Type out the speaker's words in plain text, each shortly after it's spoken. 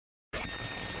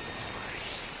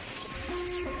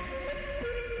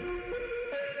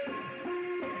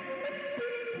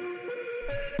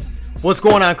What's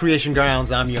going on, Creation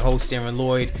Grounds? I'm your host, Aaron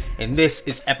Lloyd, and this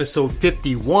is episode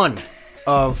 51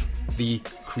 of the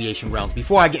Creation Grounds.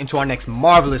 Before I get into our next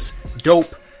marvelous,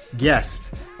 dope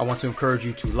guest, I want to encourage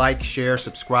you to like, share,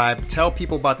 subscribe, tell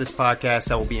people about this podcast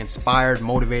that will be inspired,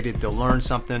 motivated, they'll learn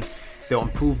something, they'll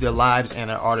improve their lives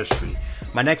and their artistry.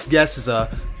 My next guest is a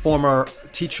former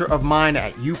teacher of mine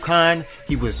at UConn.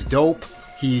 He was dope.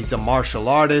 He's a martial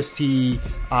artist. He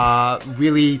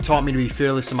really taught me to be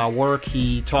fearless in my work.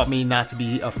 He taught me not to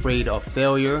be afraid of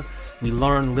failure. We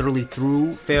learn literally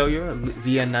through failure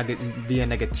via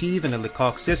negative and the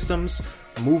Lecoq systems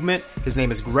movement. His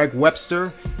name is Greg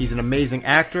Webster. He's an amazing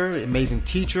actor, amazing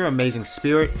teacher, amazing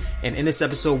spirit. And in this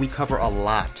episode, we cover a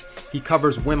lot. He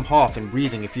covers Wim Hof and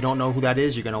breathing. If you don't know who that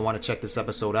is, you're going to want to check this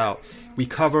episode out. We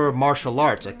cover martial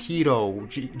arts, Aikido,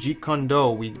 Jeet Kune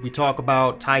Do. We talk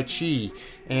about Tai Chi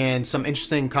and some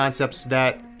interesting concepts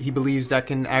that he believes that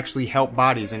can actually help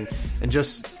bodies and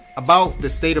just about the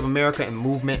state of America and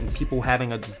movement and people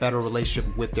having a better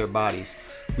relationship with their bodies.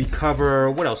 We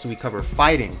cover, what else do we cover?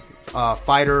 Fighting.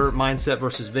 Fighter mindset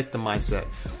versus victim mindset.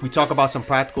 We talk about some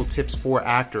practical tips for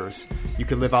actors. You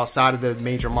can live outside of the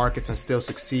major markets and still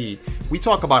succeed. We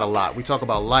talk about a lot. We talk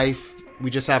about life. We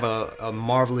just have a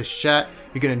marvelous chat.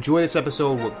 You can enjoy this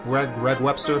episode with Greg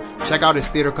Webster. Check out his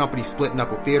theater company, Split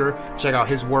Knuckle Theater. Check out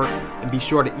his work and be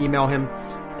sure to email him.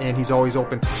 And he's always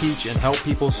open to teach and help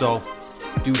people, so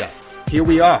do that. Here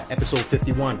we are, episode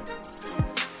 51.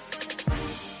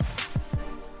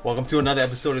 Welcome to another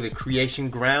episode of the Creation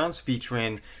Grounds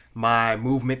featuring my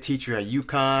movement teacher at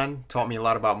UConn. Taught me a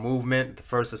lot about movement. The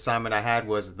first assignment I had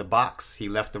was the box. He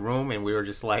left the room and we were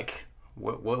just like,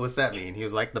 what does that mean? He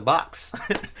was like, the box.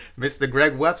 Mr.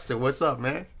 Greg Webster, what's up,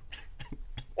 man?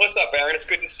 What's up, Aaron? It's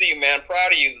good to see you, man.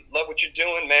 Proud of you. Love what you're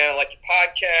doing, man. I like your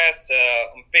podcast.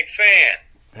 I'm a big fan.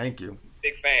 Thank you.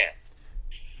 Big fan.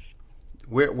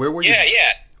 Where were you?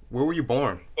 Yeah. Where were you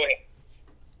born? Go ahead.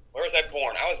 Where was I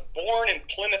born? I was born in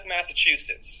Plymouth,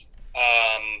 Massachusetts,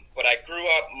 but I grew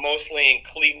up mostly in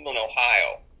Cleveland,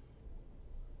 Ohio.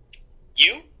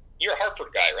 You're a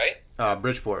Hartford guy, right?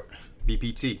 Bridgeport,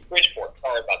 BPT. Bridgeport.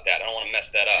 Sorry about that. I don't want to mess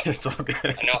that up. It's all good.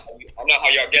 I know how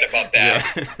y'all get about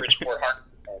that. Yeah. Bridgeport,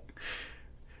 Hartford.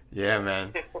 Yeah,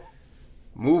 man.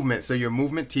 Movement. So you're a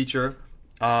movement teacher,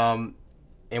 and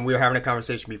we were having a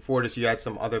conversation before this. You had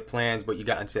some other plans, but you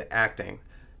got into acting.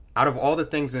 Out of all the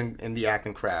things in the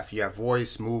acting craft, you have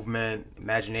voice, movement,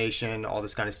 imagination, all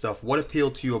this kind of stuff. What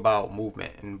appealed to you about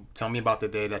movement? And tell me about the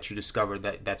day that you discovered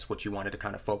that that's what you wanted to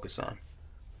kind of focus on.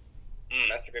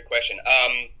 That's a good question.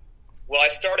 Well, I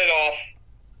started off,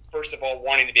 first of all,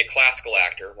 wanting to be a classical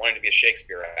actor, wanting to be a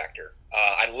Shakespeare actor.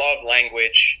 I love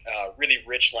language, really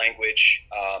rich language,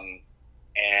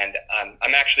 and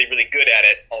I'm actually really good at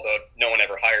it, although no one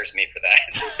ever hires me for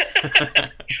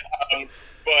that.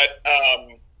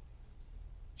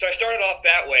 So I started off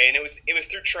that way, and it was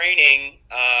through training.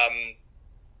 I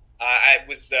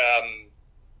was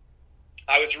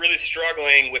really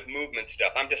struggling with movement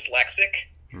stuff. I'm dyslexic,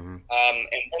 and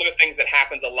one of the things that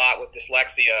happens a lot with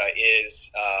dyslexia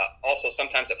is also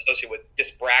sometimes associated with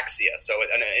dyspraxia, so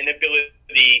an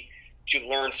inability to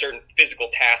learn certain physical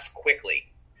tasks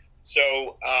quickly.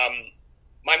 So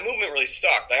my movement really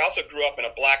sucked. I also grew up in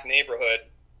a black neighborhood.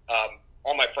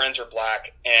 All my friends were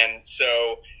black, and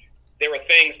so there were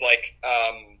things like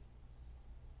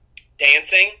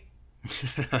dancing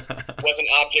was an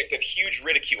object of huge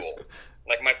ridicule.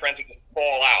 Like my friends would just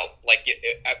fall out, like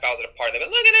if I was at a party, they'd be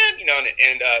like, look at him, you know,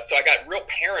 and so I got real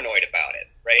paranoid about it,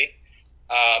 right?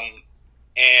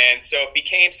 And so it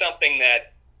became something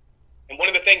that, and one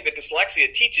of the things that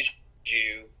dyslexia teaches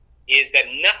you is that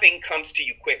nothing comes to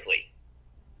you quickly.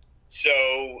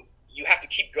 So you have to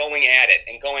keep going at it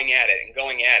and going at it and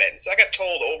going at it. And so I got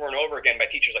told over and over again by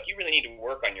teachers, like, you really need to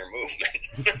work on your movement.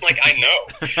 Like, I know.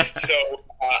 So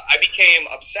I became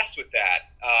obsessed with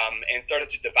that and started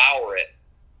to devour it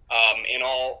in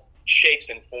all shapes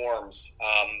and forms.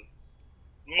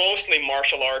 Mostly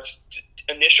martial arts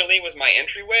initially was my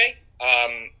entryway.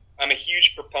 I'm a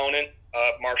huge proponent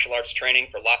of martial arts training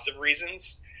for lots of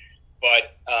reasons,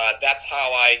 but that's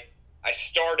how I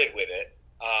started with it.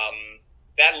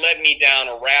 That led me down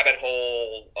a rabbit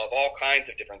hole of all kinds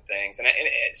of different things. And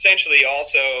essentially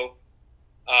also,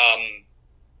 I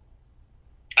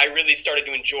really started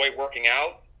to enjoy working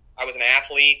out. I was an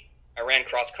athlete. I ran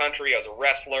cross country. I was a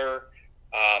wrestler.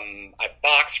 I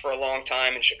boxed for a long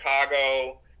time in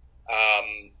Chicago.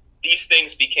 These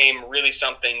things became really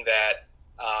something that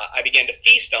I began to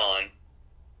feast on.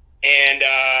 And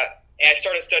I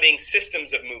started studying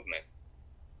systems of movement,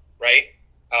 right?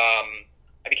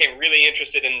 I became really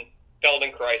interested in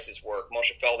Feldenkrais's work,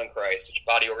 Moshe Feldenkrais,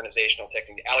 body organizational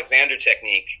technique, the Alexander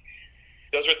technique.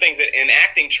 Those were things that in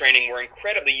acting training were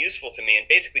incredibly useful to me in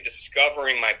basically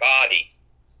discovering my body.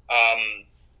 And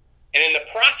in the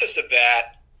process of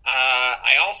that,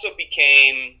 I also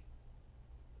became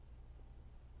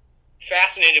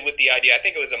fascinated with the idea. I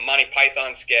think it was a Monty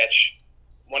Python sketch.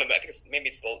 Maybe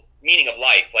it's the meaning of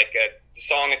life, like a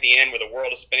song at the end where the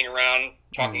world is spinning around,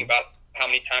 talking about how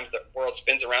many times the world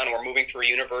spins around and we're moving through a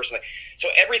universe. So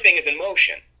everything is in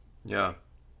motion. Yeah.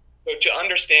 So to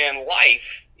understand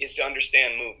life is to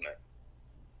understand movement,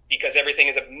 because everything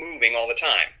is moving all the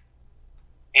time.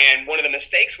 And one of the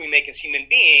mistakes we make as human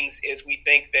beings is we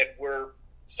think that we're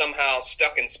somehow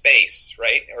stuck in space,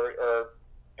 right?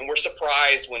 And we're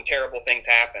surprised when terrible things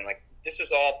happen. Like, this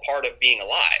is all part of being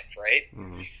alive, right?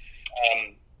 Mm-hmm.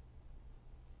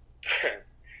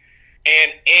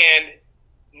 And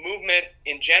movement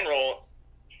in general,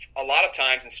 a lot of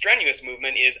times, and strenuous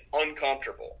movement, is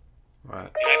uncomfortable. Right.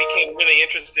 And I became really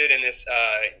interested in this.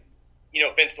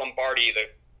 Vince Lombardi, the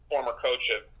former coach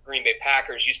of Green Bay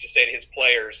Packers, used to say to his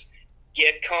players,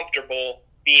 "Get comfortable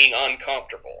being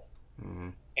uncomfortable." Mm-hmm.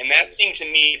 And that seemed to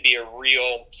me to be a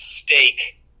real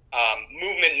stake.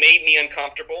 Movement made me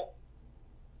uncomfortable,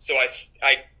 so I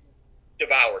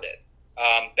devoured it.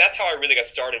 That's how I really got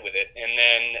started with it. And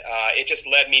then it just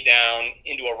led me down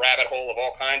into a rabbit hole of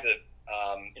all kinds of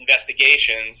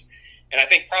investigations. And I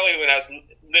think probably when I was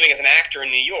living as an actor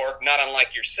in New York, not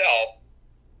unlike yourself,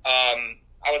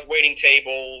 I was waiting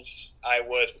tables,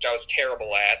 which I was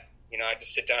terrible at. I'd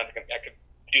just sit down, I could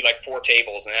do like 4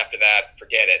 tables, and after that,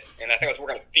 forget it. And I think I was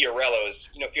working at Fiorello's.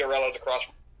 Fiorello's across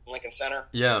from Lincoln Center?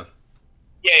 Yeah.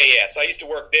 Yeah. So I used to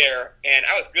work there, and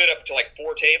I was good up to like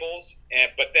 4 tables,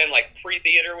 but then like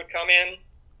pre-theater would come in,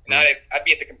 and I'd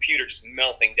be at the computer just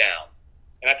melting down.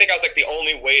 And I think I was like the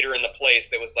only waiter in the place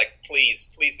that was like, please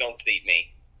don't seat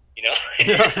me. Someone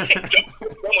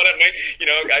at me,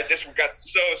 I just got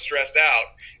so stressed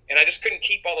out, and I just couldn't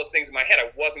keep all those things in my head. I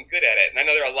wasn't good at it. And I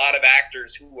know there are a lot of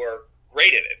actors who are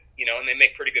great at it, and they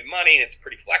make pretty good money, and it's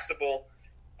pretty flexible.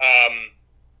 And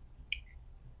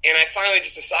I finally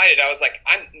just decided, I was like,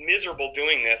 I'm miserable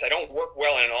doing this. I don't work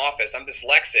well in an office. I'm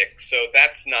dyslexic, so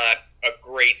that's not a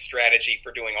great strategy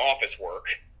for doing office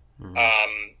work. Mm-hmm.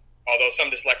 Although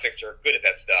some dyslexics are good at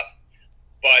that stuff.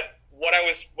 But what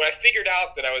I figured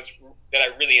out that I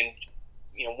really,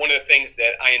 one of the things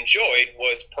that I enjoyed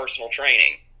was personal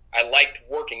training. I liked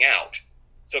working out.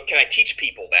 So can I teach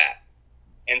people that?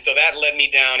 And so that led me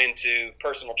down into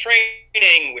personal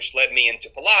training, which led me into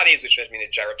Pilates, which led me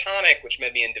into gyrotonic, which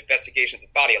led me into investigations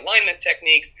of body alignment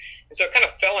techniques. And so it kind of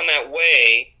fell in that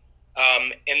way.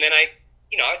 And then I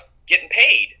was getting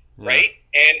paid, right?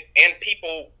 And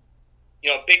people,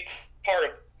 a big part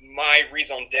of my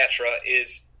raison d'etre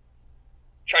is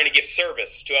trying to give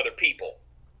service to other people.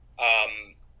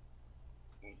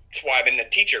 That's why I've been a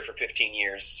teacher for 15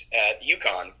 years at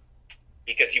UConn,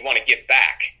 because you want to give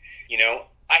back.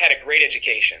 I had a great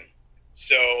education,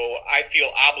 so I feel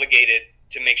obligated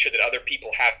to make sure that other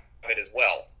people have it as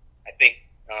well. I think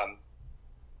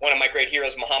one of my great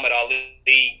heroes, Muhammad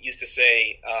Ali, used to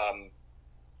say,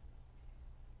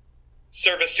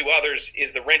 service to others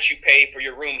is the rent you pay for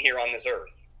your room here on this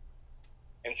earth.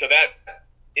 And so that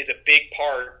is a big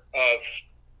part of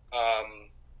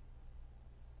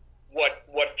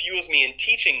what fuels me in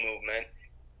teaching movement.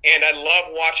 And I love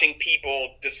watching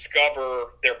people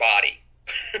discover their body.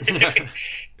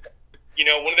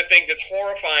 One of the things that's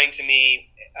horrifying to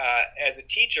me as a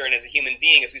teacher and as a human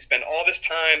being is we spend all this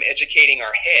time educating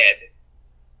our head,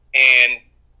 and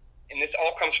this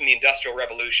all comes from the Industrial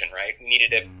Revolution, right? We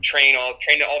needed to train all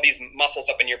these muscles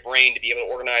up in your brain to be able to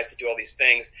organize, to do all these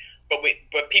things. But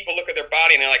people look at their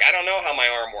body and they're like, I don't know how my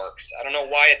arm works. I don't know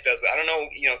why it does. I don't know.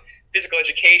 Physical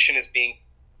education is being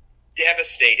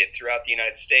devastated throughout the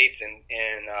United States and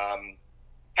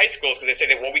high schools, because they say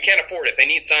that, well, we can't afford it. They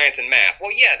need science and math.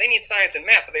 Well, yeah, they need science and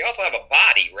math, but they also have a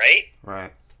body, right? Right.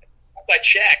 I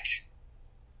checked,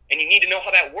 and you need to know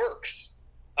how that works.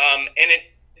 And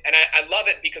I love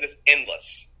it because it's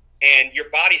endless, and your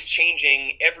body's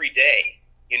changing every day.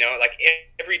 Like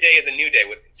every day is a new day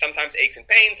with sometimes aches and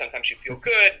pains. Sometimes you feel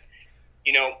good.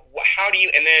 How do you?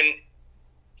 And then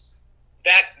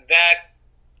that.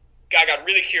 I got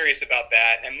really curious about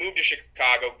that and moved to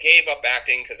Chicago, gave up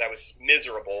acting because I was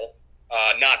miserable,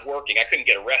 not working. I couldn't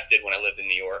get arrested when I lived in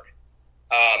New York.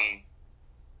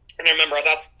 And I remember I was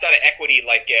outside of Equity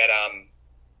like at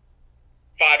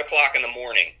 5 o'clock in the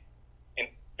morning. And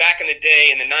back in the day,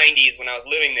 in the 90s, when I was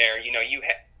living there, you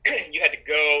had to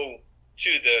go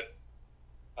to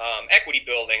Equity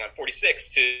Building on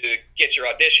 46 to get your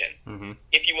audition. Mm-hmm.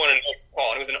 If you wanted an open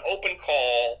call. And it was an open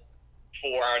call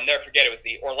for, I'll never forget, it was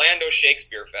the Orlando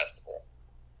Shakespeare Festival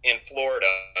in Florida.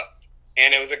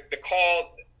 And it was the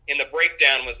call in the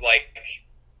breakdown was like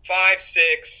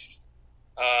 5'6",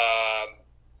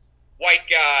 white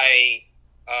guy,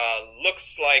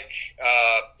 looks like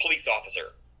police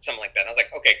officer, something like that. And I was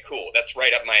like, okay, cool. That's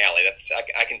right up my alley.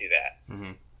 I can do that.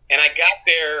 Mm-hmm. And I got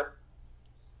there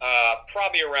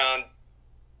probably around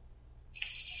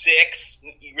 6.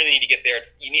 You really need to get there.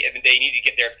 You need to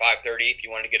get there at 5:30 if you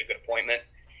wanted to get a good appointment.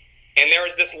 And there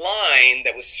was this line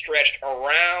that was stretched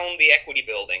around the Equity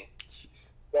Building,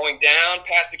 going down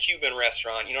past the Cuban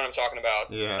restaurant. You know what I'm talking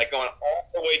about? Yeah. Like going all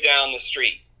the way down the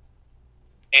street.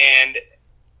 And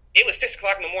it was 6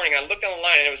 o'clock in the morning. And I looked down the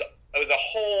line, and it was a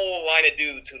whole line of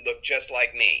dudes who looked just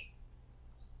like me.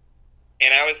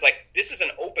 And I was like, this is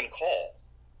an open call,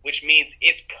 which means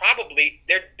it's probably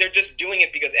they're just doing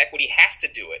it because Equity has to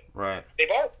do it. Right. They've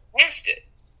already passed it.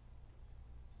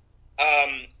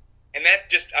 And that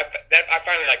just I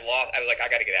finally like lost. I was like, I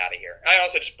got to get out of here. I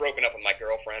also just broken up with my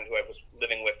girlfriend, who I was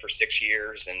living with for 6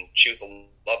 years, and she was the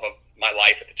love of my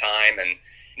life at the time. And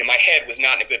you know, my head was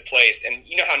not in a good place. And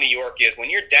you know how New York is when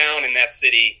you're down in that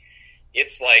city.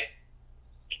 It's like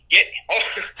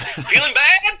feeling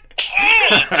bad.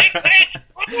 Oh, take that.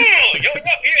 Oh, yo, you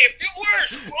feel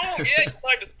worse. Oh, yeah, your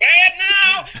life is bad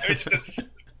now. I mean, just a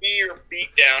severe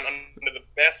beatdown under the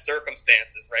best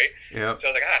circumstances, right? Yeah. So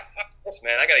I was like, fuck this,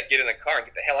 man. I got to get in the car and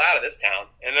get the hell out of this town.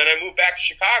 And then I moved back to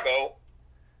Chicago.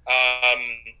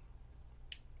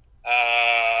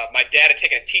 My dad had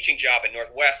taken a teaching job at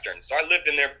Northwestern, so I lived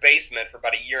in their basement for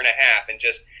about a year and a half and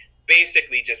just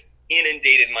basically just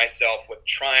inundated myself with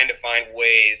trying to find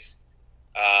ways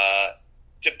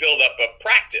to build up a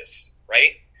practice,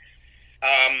 right?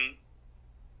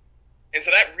 And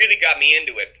so that really got me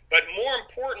into it. But more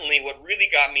importantly, what really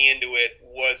got me into it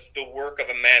was the work of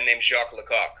a man named Jacques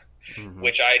Lecoq, mm-hmm.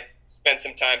 which I spent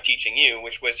some time teaching you,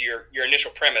 which was your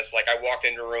initial premise. Like I walked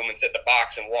into a room and set the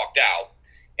box and walked out.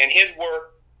 And his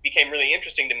work became really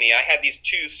interesting to me. I had these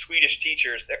 2 Swedish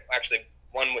teachers that actually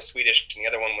one was Swedish and the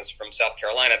other one was from South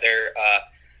Carolina. They're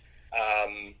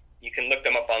you can look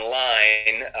them up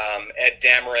online, Ed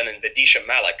Dameron and Vidisha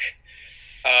Malik.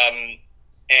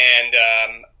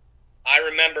 I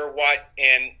remember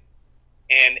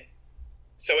and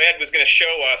so Ed was going to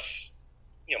show us,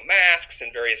 you know, masks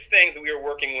and various things that we were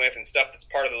working with and stuff that's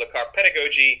part of the Lecoq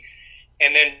pedagogy.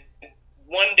 And then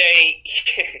one day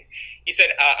he said,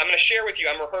 I'm going to share with you,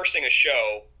 I'm rehearsing a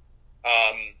show.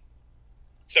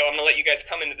 So I'm going to let you guys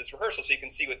come into this rehearsal so you can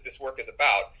see what this work is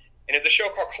about. And it's a show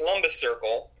called Columbus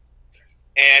Circle.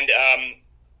 And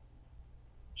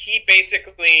he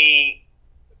basically,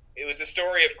 it was the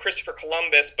story of Christopher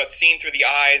Columbus, but seen through the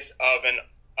eyes of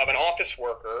an office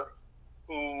worker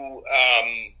who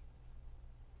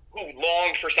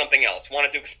longed for something else,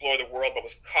 wanted to explore the world, but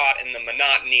was caught in the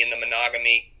monotony and the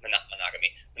monogamy and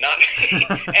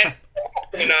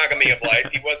monogamy of life.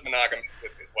 He was monogamous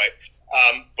with his wife,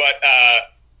 but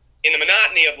in the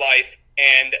monotony of life,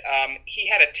 and he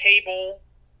had a table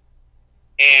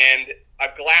and a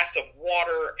glass of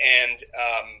water and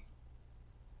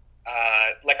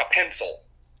like a pencil.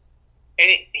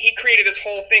 And he created this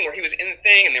whole thing where he was in the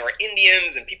thing, and there were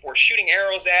Indians, and people were shooting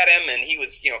arrows at him, and he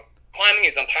was, you know, climbing. He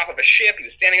was on top of a ship. He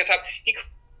was standing on top. He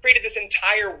created this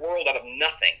entire world out of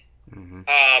nothing, mm-hmm.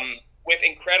 With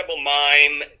incredible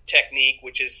mime technique,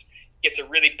 which gets a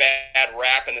really bad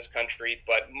rap in this country.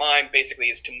 But mime basically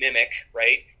is to mimic,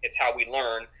 right? It's how we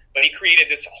learn. But he created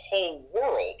this whole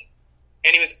world,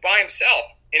 and he was by himself,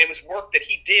 and it was work that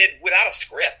he did without a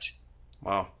script.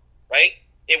 Wow. Right?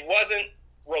 It wasn't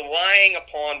relying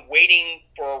upon waiting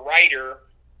for a writer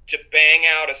to bang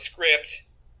out a script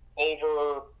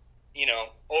over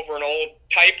an old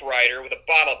typewriter with a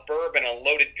bottle of bourbon and a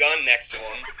loaded gun next to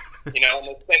him, and they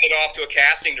send it off to a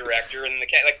casting director, and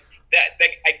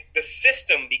the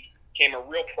system became a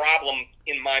real problem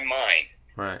in my mind.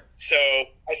 Right. So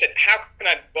I said, how can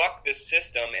I buck this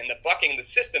system? And the bucking the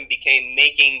system became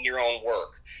making your own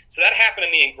work. So that happened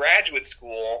to me in graduate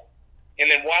school. And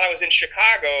then while I was in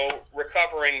Chicago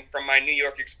recovering from my New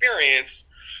York experience,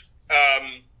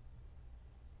 I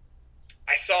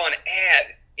saw an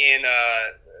ad in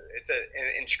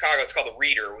Chicago. It's called The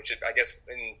Reader, which I guess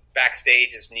in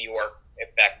backstage is New York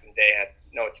back in the day. I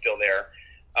know it's still there.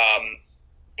 And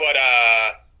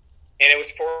it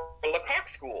was for Lecoq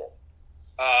School.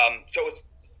 So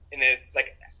it's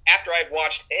like after I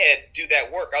watched Ed do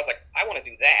that work, I was like, I want to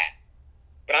do that.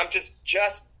 But I'm just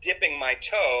dipping my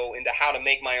toe into how to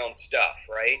make my own stuff,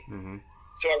 right? Mm-hmm.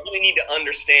 So I really need to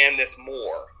understand this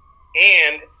more.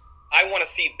 and I want to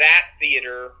see that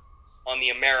theater on the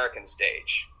American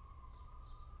stage.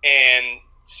 And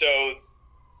so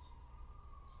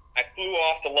I flew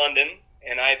off to London,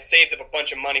 and I had saved up a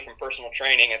bunch of money from personal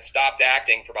training and stopped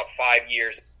acting for about 5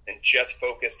 years and just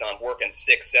focused on working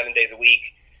 6-7 days a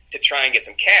week to try and get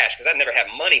some cash, because I'd never had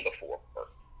money before.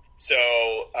 So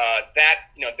that,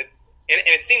 you know, and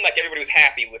it seemed like everybody was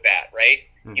happy with that, right?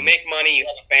 Mm-hmm. You make money, you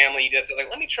have a family, you did so, like,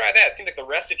 let me try that. It seems like the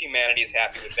rest of humanity is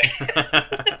happy with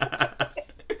that.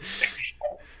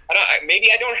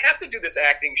 Maybe I don't have to do this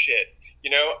acting shit,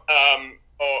 you know,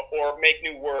 or make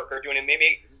new work or doing it,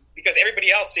 maybe because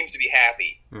everybody else seems to be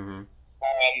happy. Mm-hmm.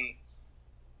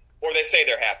 Or they say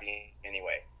they're happy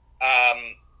anyway.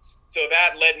 So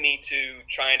that led me to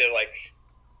trying to, like,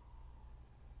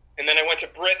 and then I went to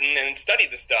Britain and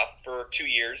studied the stuff for 2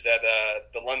 years at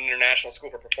the London International School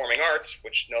for Performing Arts,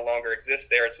 which no longer exists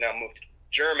there. It's now moved to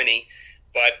Germany.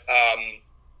 But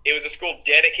it was a school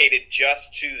dedicated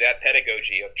just to that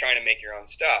pedagogy of trying to make your own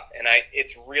stuff. And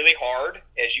it's really hard,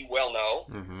 as you well know,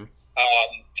 mm-hmm.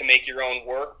 To make your own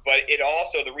work. But it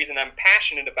also, the reason I'm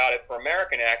passionate about it for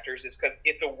American actors is because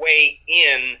it's a way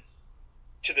in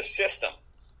to the system,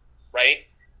 right?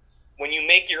 When you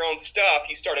make your own stuff,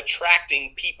 you start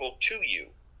attracting people to you.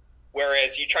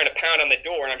 Whereas you try to pound on the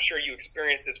door, and I'm sure you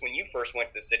experienced this when you first went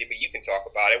to the city, but you can talk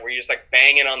about it, where you're just like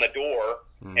banging on the door,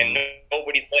 mm-hmm. and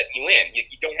nobody's letting you in.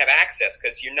 You don't have access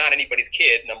because you're not anybody's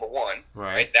kid, number one.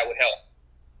 Right. That would help.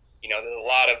 You know, there's a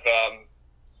lot of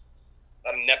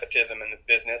nepotism in this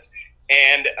business,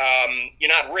 and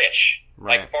you're not rich.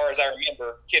 Right. Like, as far as I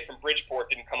remember, kid from Bridgeport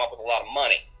didn't come up with a lot of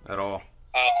money. At all.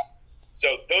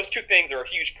 So those two things are a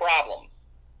huge problem.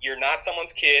 You're not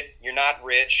someone's kid. You're not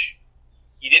rich.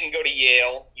 You didn't go to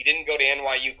Yale. You didn't go to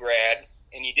NYU grad.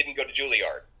 And you didn't go to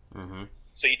Juilliard. Mm-hmm.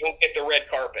 So you don't get the red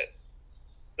carpet.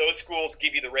 Those schools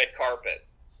give you the red carpet.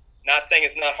 Not saying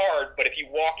it's not hard, but if you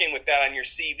walk in with that on your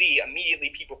CV,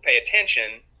 immediately people pay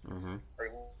attention, mm-hmm. or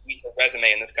at least a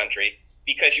resume in this country,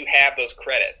 because you have those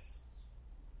credits.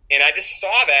 And I just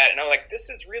saw that, and I was like, this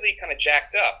is really kind of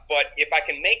jacked up. But if I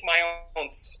can make my own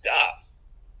stuff,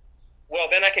 well,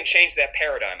 then I can change that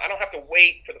paradigm. I don't have to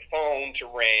wait for the phone to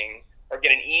ring or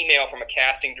get an email from a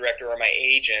casting director or my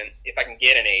agent, if I can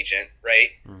get an agent, right,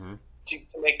 mm-hmm.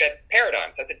 to make that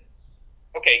paradigm. So I said,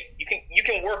 okay, you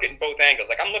can work it in both angles.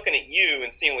 Like, I'm looking at you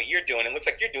and seeing what you're doing. It looks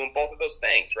like you're doing both of those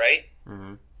things, right?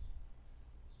 Mm-hmm.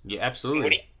 Yeah,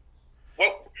 absolutely.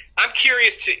 I'm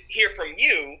curious to hear from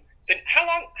you. So how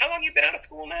long you been out of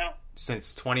school now?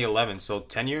 Since 2011, so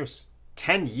 10 years.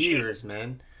 10 years,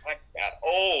 man. I got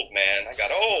old, man. I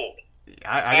got old.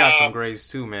 I got some grades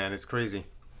too, man. It's crazy.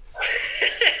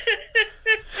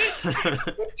 10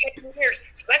 years.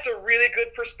 So that's a really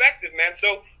good perspective, man.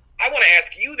 So I want to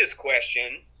ask you this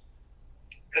question,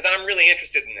 because I'm really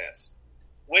interested in this,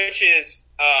 which is,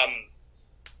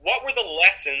 what were the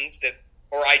lessons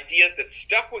or ideas that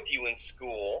stuck with you in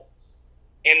school?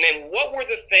 And then what were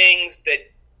the things that,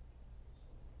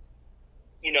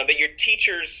 you know, that your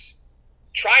teachers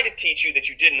tried to teach you that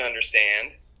you didn't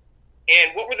understand?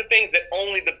 And what were the things that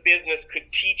only the business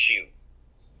could teach you?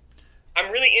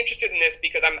 I'm really interested in this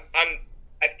because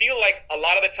I feel like a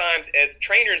lot of the times as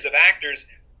trainers of actors,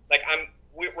 like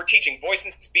we're teaching voice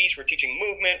and speech, we're teaching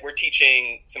movement, we're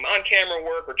teaching some on-camera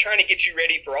work, we're trying to get you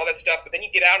ready for all that stuff, but then you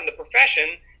get out in the profession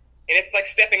and it's like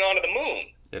stepping onto the moon.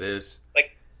 It is.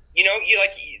 Like, you know,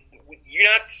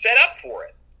 you're not set up for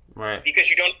it. Right. Because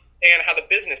you don't understand how the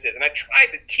business is. And I tried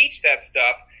to teach that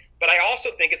stuff, but I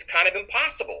also think it's kind of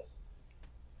impossible.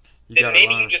 That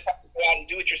maybe you just have to go out and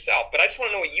do it yourself. But I just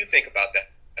want to know what you think about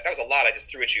that. That was a lot I just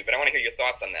threw at you, but I want to hear your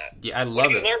thoughts on that. Yeah, I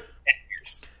love it. Learn from 10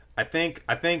 years? I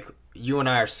think you and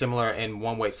I are similar in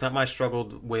one way. Something I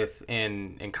struggled with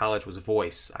in college was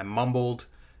voice. I mumbled.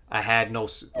 I had no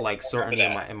certainty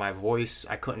in my voice.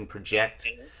 I couldn't project.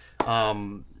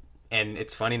 Mm-hmm. And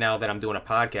it's funny now that I'm doing a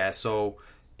podcast. So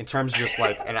in terms of just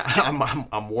like, and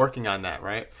I'm working on that,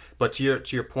 right? But to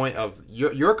your point of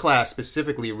your class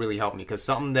specifically really helped me, because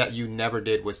something that you never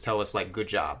did was tell us like good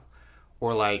job,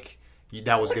 or like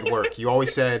that was good work. You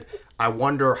always said, I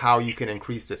wonder how you can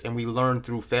increase this, and we learned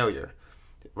through failure,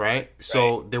 right?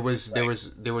 So there was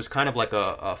kind of like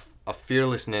a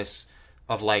fearlessness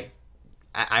of like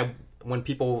when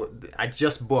people, I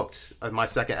just booked my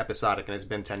second episodic and it's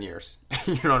been 10 years.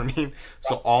 You know what I mean?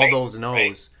 So all those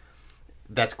no's,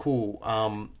 that's cool.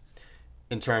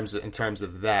 In terms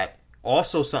of that.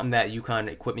 Also, something that you kind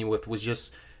of equipped me with was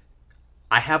just,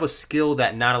 I have a skill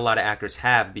that not a lot of actors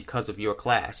have because of your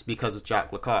class, because of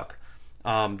Jacques Lecoq.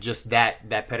 Just that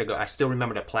pedagogy. I still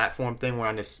remember the platform thing. We're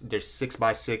on there's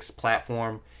 6x6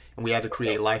 platform, and we had to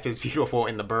create Life is Beautiful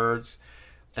in the Birds.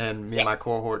 and me and my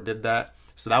cohort did that.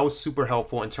 So that was super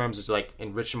helpful in terms of like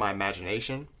enriching my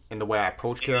imagination and the way I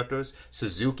approach characters.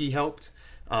 Suzuki helped,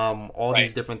 all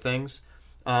these different things.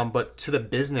 But to the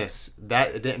business,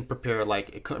 that it didn't prepare,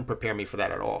 like it couldn't prepare me for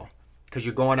that at all. Because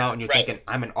you're going out and you're thinking,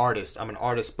 I'm an artist,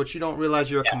 but you don't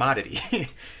realize you're a commodity.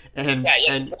 and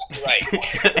exactly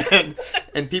right.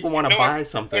 and people want to buy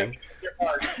something.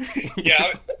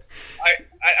 Yeah,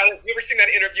 you ever seen that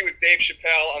interview with Dave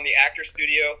Chappelle on the Actor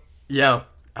Studio? Yeah,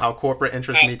 how corporate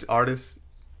interest meets artists.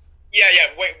 Yeah.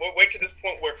 Wait to this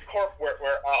point where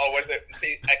what is it?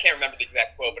 See, I can't remember the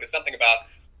exact quote, but it's something about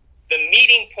the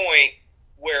meeting point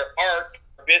where art,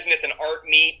 business, and art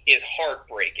meet is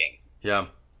heartbreaking. Yeah.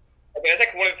 Okay, that's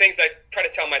like one of the things I try to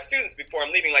tell my students before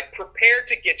I'm leaving. Like, prepare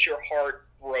to get your heart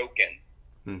broken.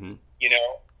 Mm-hmm. You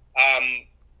know,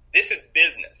 this is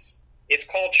business. It's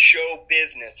called show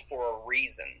business for a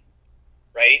reason,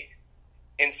 right?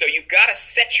 And so you've got to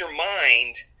set your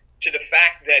mind to the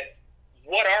fact that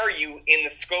what are you in the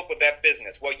scope of that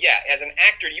business? Well, yeah, as an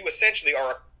actor, you essentially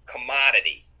are a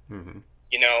commodity. Mm-hmm.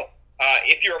 You know,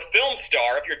 if you're a film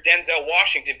star, if you're Denzel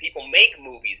Washington, people make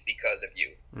movies because of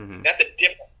you. Mm-hmm. That's a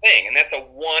different thing, and that's a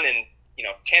 1 in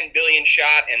 10 billion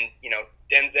shot. And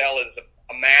Denzel is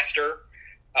a master.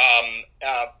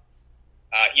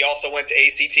 He also went to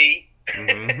ACT,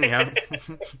 mm-hmm. Yeah.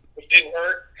 which didn't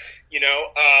hurt,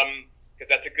 because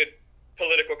that's a good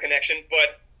political connection.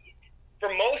 But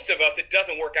for most of us, it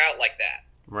doesn't work out like that.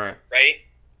 Right. Right.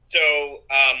 So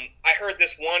I heard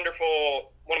this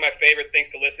wonderful, one of my favorite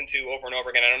things to listen to over and over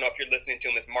again. I don't know if you're listening to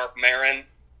him, is Mark Maron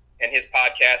and his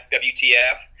podcast,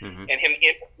 WTF, mm-hmm. and him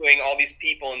interviewing all these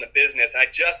people in the business. I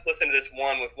just listened to this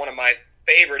one with one of my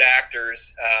favorite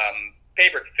actors,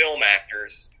 favorite film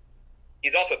actors.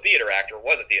 He's also a theater actor,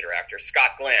 was a theater actor,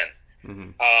 Scott Glenn.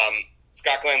 Mm-hmm.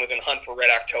 Scott Glenn was in Hunt for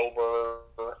Red October,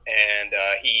 and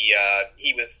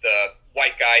he was the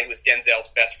white guy who was Denzel's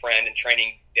best friend in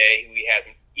Training Day, who he has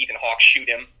Ethan Hawke shoot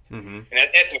him. Mm-hmm. And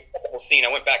that's an incredible scene.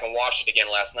 I went back and watched it again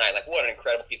last night. Like, what an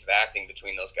incredible piece of acting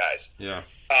between those guys. Yeah.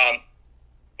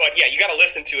 But yeah, you got to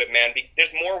listen to it, man.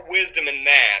 There's more wisdom in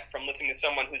that from listening to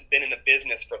someone who's been in the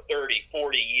business for 30,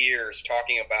 40 years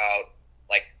talking about,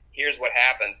 like, here's what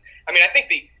happens. I mean, I think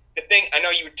the thing, I know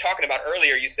you were talking about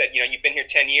earlier, you said, you've been here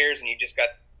 10 years and you just got,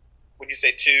 what'd you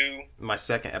say, 2? My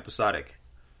second episodic.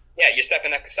 Yeah, your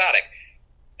second episodic.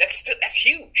 That's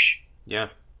huge. Yeah.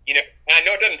 And I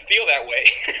know it doesn't feel that way.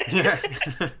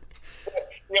 Yeah.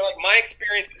 Like my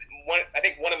experience is I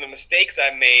think one of the mistakes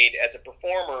I've made as a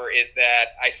performer is that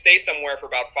I stay somewhere for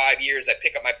about 5 years, I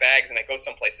pick up my bags and I go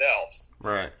someplace else.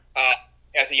 Right.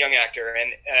 As a young actor,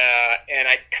 and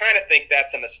I kind of think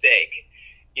that's a mistake.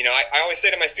 I always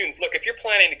say to my students, look, if you're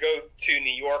planning to go to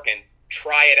New York and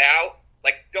try it out,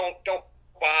 like don't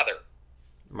bother.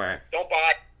 Right. Don't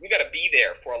bother. You got to be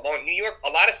there for a long. New York, a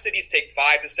lot of cities take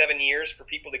 5 to 7 years for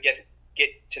people to get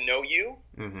to know you.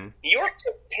 Mm-hmm. New York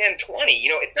took 10, 20.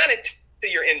 It's not until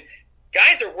you're in.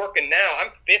 Guys are working now.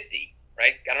 I'm 50,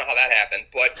 right? I don't know how that happened,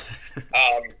 but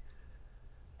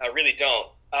I really don't.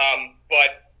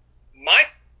 But my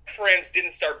friends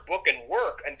didn't start booking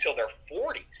work until their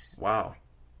 40s. Wow.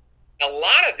 A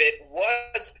lot of it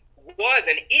was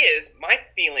and is, my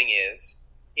feeling is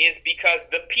because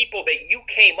the people that you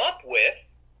came up with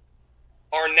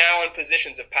are now in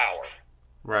positions of power.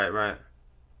 Right. Right?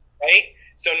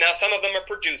 So now some of them are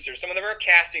producers, some of them are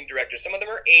casting directors, some of them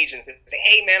are agents that say,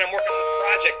 hey, man, I'm working on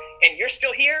this project, and you're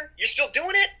still here? You're still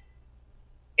doing it?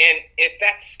 And it's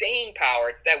that staying power,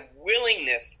 it's that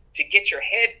willingness to get your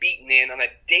head beaten in on a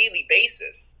daily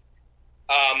basis,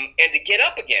 and to get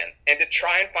up again and to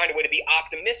try and find a way to be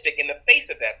optimistic in the face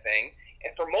of that thing.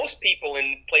 And for most people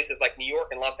in places like New York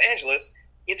and Los Angeles,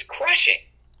 it's crushing.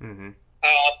 Mm-hmm.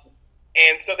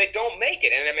 And so they don't make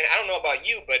it. And I mean, I don't know about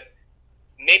you, but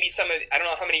maybe I don't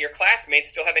know how many of your classmates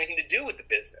still have anything to do with the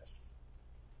business,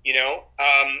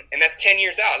 and that's 10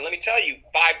 years out. And let me tell you,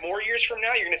 5 more years from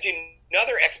now, you're going to see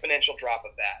another exponential drop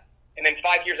of that. And then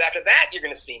 5 years after that, you're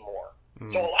going to see more. Mm-hmm.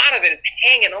 So a lot of it is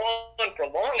hanging on for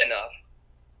long enough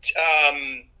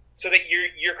so that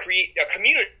a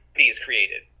community is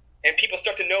created and people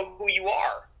start to know who you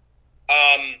are.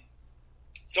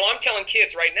 So I'm telling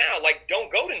kids right now, like,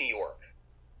 don't go to New York.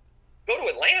 Go to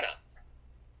Atlanta.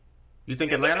 You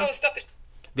think Atlanta?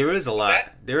 There is a lot.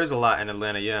 There is a lot in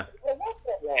Atlanta, yeah.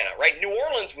 Atlanta, right? New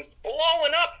Orleans was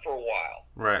blowing up for a while.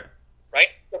 Right.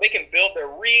 So they can build their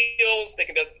reels. They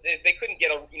couldn't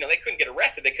get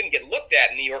arrested. They couldn't get looked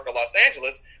at in New York or Los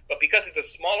Angeles. But because it's a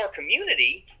smaller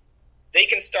community, they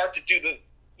can start to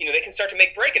they can start to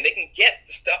make break, and they can get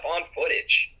the stuff on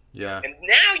footage. Yeah. And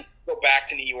now you go back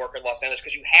to New York or Los Angeles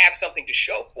because you have something to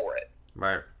show for it.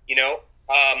 Right.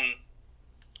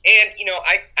 And, you know,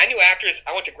 I knew actors.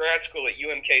 I went to grad school at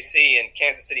UMKC in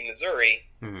Kansas City, Missouri.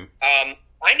 Mm-hmm.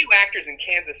 I knew actors in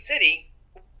Kansas City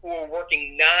who were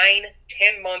working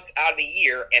 9-10 months out of the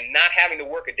year and not having to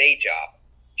work a day job,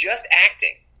 just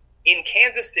acting in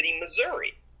Kansas City,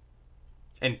 Missouri.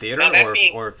 In theater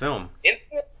or film? In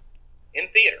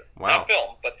theater. Wow. Not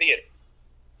film, but theater.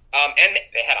 And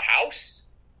they had a house,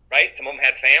 right? Some of them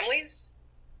had families.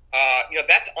 You know,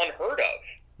 that's unheard of.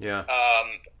 Yeah.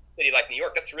 City like New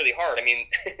York, that's really hard. I mean,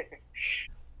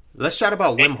 let's chat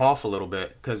about Wim Hof a little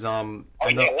bit, because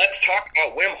let's talk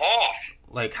about Wim Hof.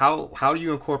 Like, how do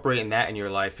you incorporate that in your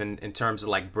life in terms of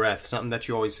like breath? Something that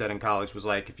you always said in college was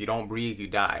like, if you don't breathe, you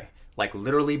die. Like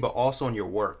literally, but also in your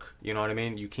work. You know what I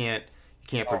mean? You can't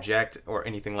project or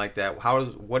anything like that.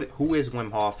 Who is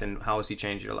Wim Hof, and how has he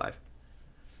changed your life?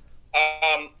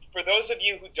 For those of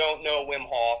you who don't know Wim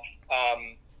Hof,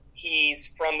 he's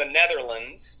from the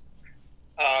Netherlands.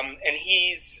 And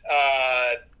he's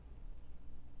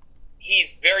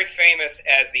very famous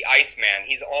as the Iceman.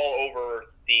 He's all over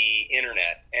the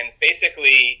internet, and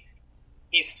basically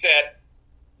he's set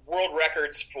world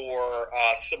records for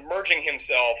submerging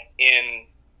himself in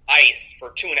ice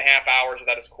for 2.5 hours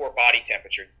without his core body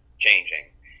temperature changing.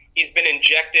 He's been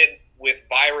injected with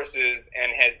viruses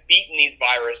and has beaten these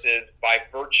viruses by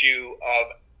virtue of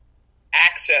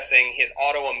accessing his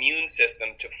autoimmune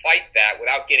system to fight that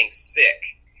without getting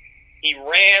sick. He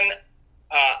ran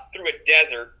through a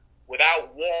desert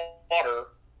without water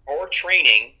or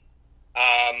training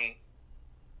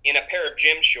in a pair of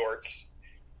gym shorts.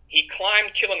 He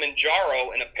climbed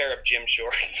Kilimanjaro in a pair of gym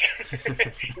shorts.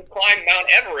 He climbed Mount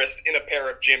Everest in a pair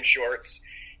of gym shorts.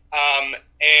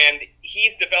 And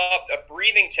he's developed a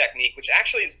breathing technique, which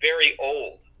actually is very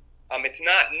old. It's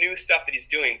not new stuff that he's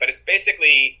doing, but it's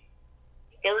basically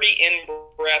 30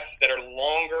 in-breaths that are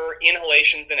longer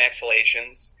inhalations than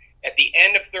exhalations. At the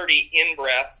end of 30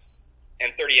 in-breaths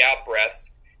and 30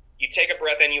 out-breaths, you take a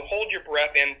breath in, you hold your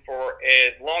breath in for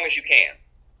as long as you can.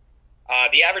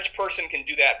 The average person can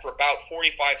do that for about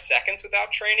 45 seconds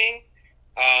without training.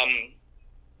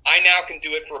 I now can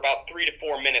do it for about 3 to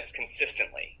 4 minutes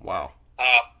consistently. Wow.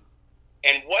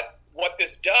 And what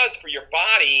this does for your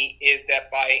body is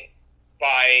that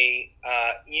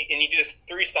and you do this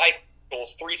 3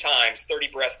 cycles 3 times, 30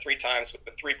 breaths 3 times with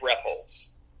the 3 breath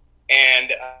holds.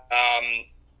 And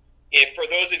if for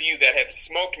those of you that have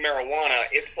smoked marijuana,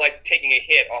 it's like taking a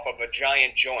hit off of a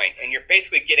giant joint, and you're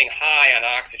basically getting high on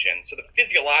oxygen. So the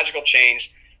physiological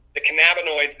change, the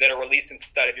cannabinoids that are released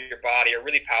inside of your body are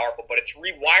really powerful, but it's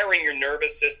rewiring your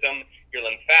nervous system, your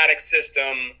lymphatic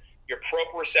system, your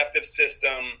proprioceptive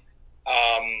system,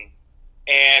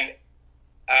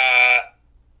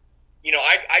 you know,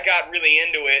 I got really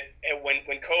into it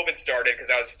when COVID started because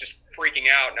I was just freaking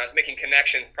out, and I was making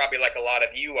connections, probably like a lot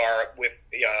of you are, with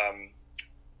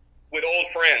old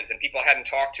friends and people I hadn't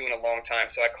talked to in a long time.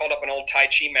 So I called up an old Tai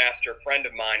Chi master friend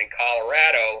of mine in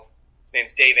Colorado. His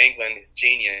name's Dave England. He's a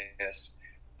genius.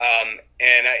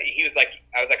 He was like,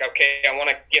 I was like, okay, I want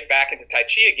to get back into Tai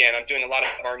Chi again. I'm doing a lot of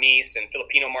Arnis and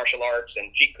Filipino martial arts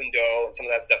and Jeet Kune Do and some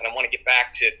of that stuff, and I want to get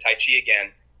back to Tai Chi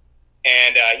again.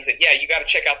 And he said, yeah, you got to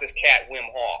check out this cat, Wim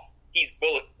Hof. He's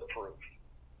bulletproof.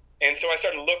 And so I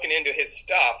started looking into his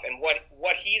stuff, and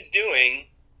what he's doing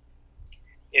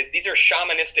is these are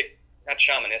not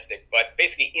shamanistic, but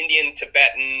basically Indian,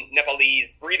 Tibetan,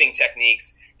 Nepalese breathing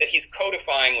techniques that he's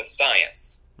codifying with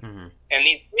science. Mm-hmm. And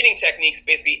these breathing techniques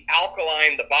basically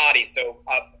alkaline the body. So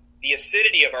the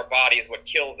acidity of our body is what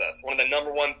kills us. One of the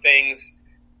number one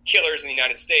killers in the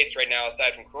United States right now,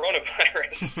 aside from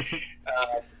coronavirus,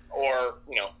 or,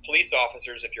 you know, police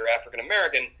officers if you're African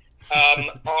American,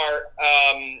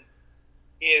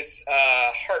 is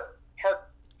heart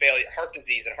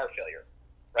disease and heart failure,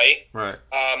 right? Right.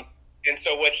 And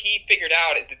so what he figured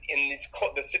out is that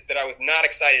the sip that I was not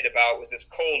excited about was this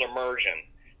cold immersion.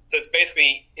 So it's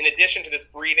basically, in addition to this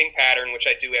breathing pattern, which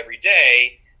I do every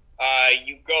day,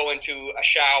 you go into a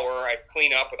shower, I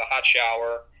clean up with a hot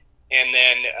shower, and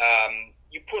then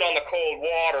you put on the cold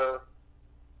water,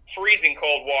 freezing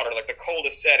cold water, like the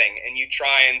coldest setting, and you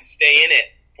try and stay in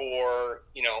it for,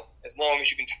 you know, as long as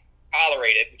you can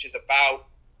tolerate it, which is about,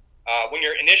 when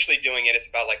you're initially doing it, it's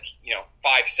about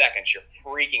 5 seconds. You're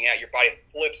freaking out. Your body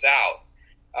flips out.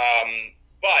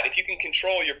 But if you can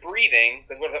control your breathing,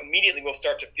 because what immediately will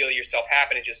start to feel yourself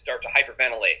happen is just start to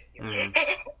hyperventilate.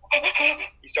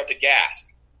 You start to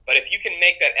gasp. But if you can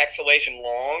make that exhalation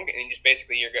long, and you just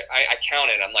basically, you're good. I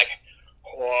count it. I'm like,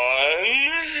 1,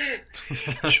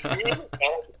 2.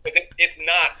 It's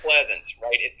not pleasant,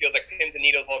 right? It feels like pins and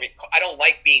needles all over you. I don't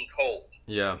like being cold.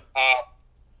 Yeah.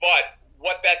 But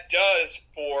what that does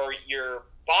for your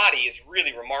body is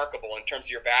really remarkable in terms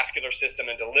of your vascular system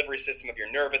and delivery system of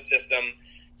your nervous system.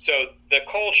 So the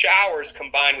cold showers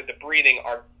combined with the breathing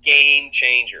are game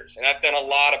changers. And I've done a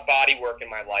lot of body work in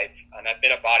my life, and I've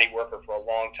been a body worker for a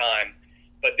long time.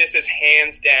 But this is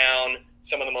hands down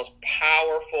some of the most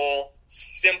powerful,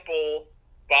 simple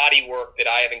body work that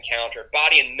I have encountered,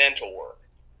 body and mental work.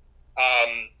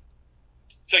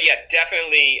 So yeah,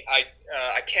 definitely,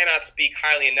 I cannot speak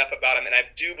highly enough about them, and I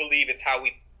do believe it's how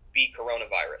we beat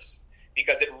coronavirus,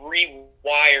 because it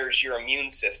rewires your immune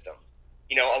system.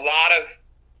 You know, a lot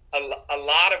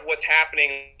of what's happening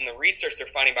in the research they're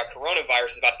finding about coronavirus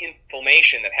is about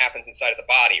inflammation that happens inside of the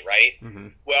body, right? Mm-hmm.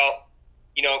 Well,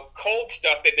 you know, cold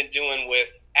stuff they've been doing with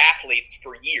athletes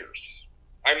for years.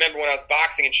 I remember when I was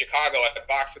boxing in Chicago, I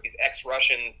boxed with these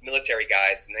ex-Russian military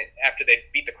guys, and after they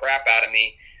beat the crap out of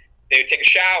me, they would take a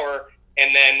shower,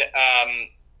 and then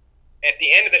at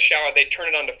the end of the shower, they'd turn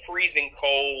it on to freezing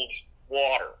cold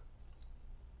water.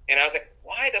 And I was like,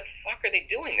 why the fuck are they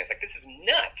doing this? Like, this is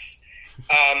nuts.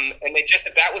 And they just,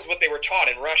 that was what they were taught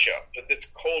in Russia, was this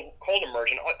cold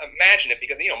immersion. Imagine it,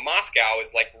 because, you know, Moscow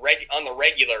is like on the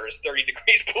regular is 30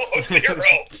 degrees below zero.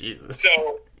 Jesus.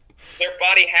 So their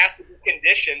body has to be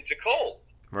conditioned to cold.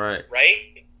 Right.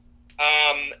 Right?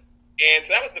 And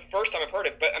so that was the first time I've heard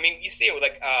it. But, I mean, you see it with,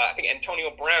 like, I think Antonio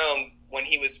Brown, when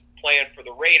he was playing for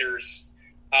the Raiders,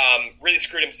 really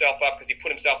screwed himself up because he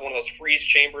put himself in one of those freeze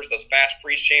chambers, those fast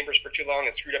freeze chambers for too long,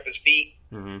 and screwed up his feet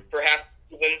for half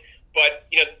the season. But,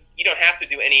 you know, you don't have to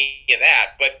do any of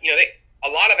that. But, you know, a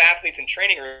lot of athletes in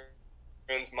training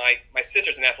rooms, my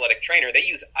sister's an athletic trainer, they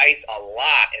use ice a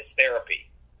lot as therapy.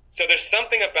 So there's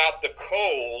something about the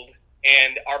cold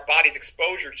and our body's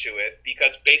exposure to it,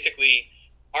 because basically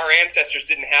our ancestors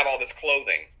didn't have all this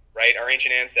clothing, right? Our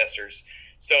ancient ancestors.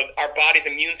 So our body's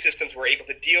immune systems were able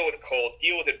to deal with cold,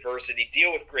 deal with adversity,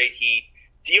 deal with great heat,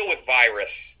 deal with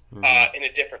virus in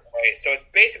a different way. So it's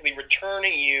basically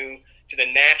returning you to the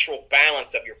natural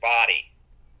balance of your body.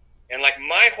 And like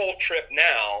my whole trip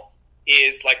now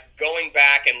is like going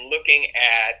back and looking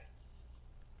at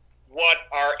what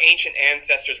our ancient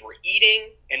ancestors were eating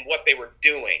and what they were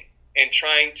doing, and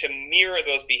trying to mirror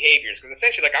those behaviors. Because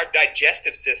essentially, like, our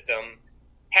digestive system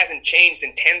hasn't changed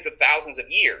in tens of thousands of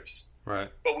years. Right.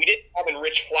 But we didn't have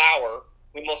enriched flour.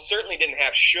 We most certainly didn't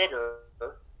have sugar,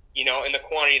 you know, in the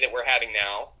quantity that we're having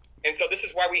now. And so this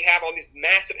is why we have all these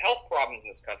massive health problems in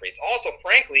this country. It's also,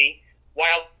 frankly,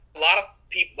 why a lot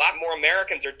more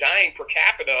Americans are dying per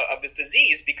capita of this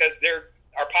disease, because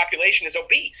our population is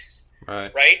obese.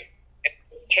 Right. Right?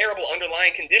 Terrible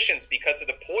underlying conditions because of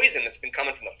the poison that's been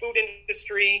coming from the food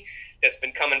industry, that's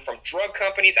been coming from drug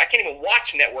companies. I can't even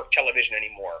watch network television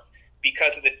anymore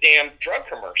because of the damn drug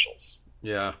commercials.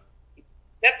 Yeah.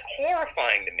 That's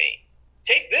horrifying to me.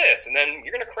 Take this, and then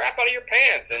you're going to crap out of your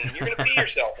pants, and you're going to pee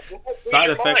yourself. Side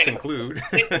effects include.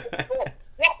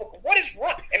 Yeah, what is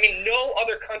wrong? I mean, no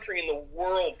other country in the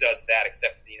world does that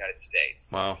except the United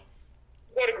States. Wow.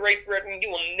 Go to Great Britain, you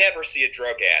will never see a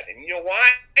drug ad. And you know why?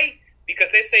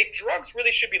 Because they say drugs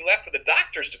really should be left for the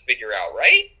doctors to figure out,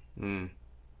 right?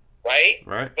 Right?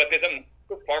 Right. But there's a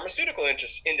pharmaceutical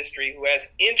industry who has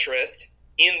interest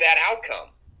in that outcome.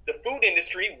 The food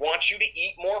industry wants you to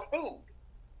eat more food,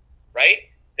 right?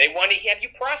 They want to have you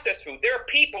process food. There are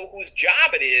people whose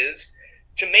job it is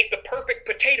to make the perfect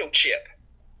potato chip.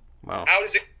 Wow. How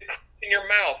does it in your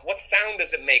mouth? What sound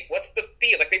does it make? What's the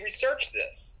feel? Like, they research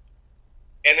this,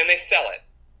 and then they sell it.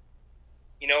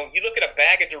 You know, you look at a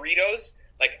bag of Doritos,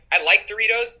 like, I like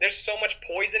Doritos. There's so much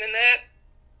poison in that,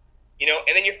 you know,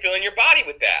 and then you're filling your body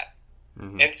with that.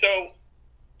 And so,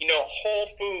 you know, whole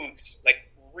foods,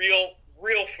 like real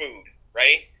food,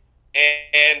 right?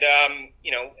 And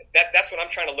you know, that's what I'm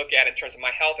trying to look at in terms of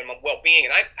my health and my well-being.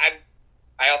 And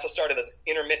I also started this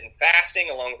intermittent fasting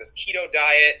along with this keto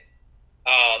diet,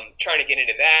 trying to get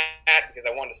into that because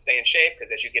I wanted to stay in shape,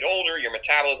 because as you get older, your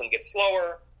metabolism gets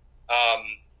slower.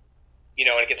 You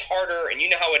know, and it gets harder, and you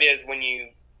know how it is when you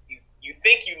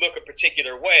think you look a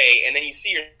particular way, and then you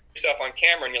see yourself on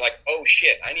camera, and you're like, oh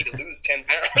shit, I need to lose 10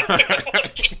 pounds.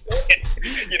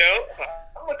 You know,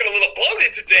 I'm looking a little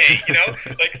bloated today, you know?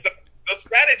 Like, so those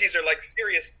strategies are like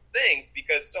serious things,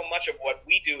 because so much of what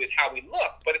we do is how we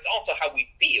look, but it's also how we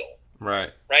feel. Right.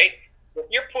 Right? If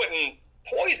you're putting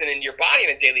poison in your body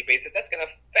on a daily basis, that's going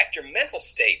to affect your mental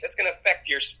state. That's going to affect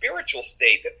your spiritual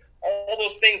state. All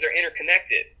those things are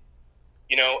interconnected.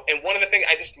 You know, and one of the things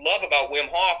I just love about Wim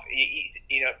Hof, he's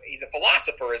a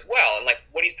philosopher as well. And like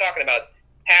what he's talking about is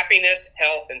happiness,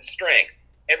 health, and strength.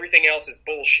 Everything else is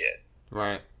bullshit.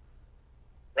 Right.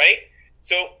 Right?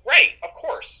 So, right, of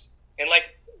course. And like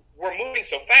we're moving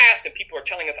so fast, and people are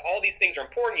telling us all these things are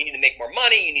important. You need to make more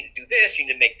money. You need to do this. You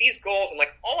need to make these goals. And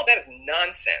like all of that is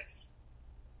nonsense,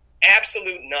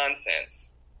 absolute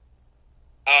nonsense.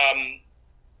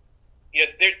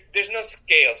 There's no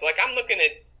scale. So like I'm looking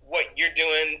at what you're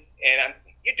doing, and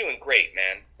you're doing great,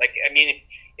 man. Like I mean,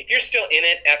 if you're still in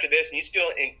it after this, and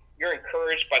you're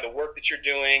encouraged by the work that you're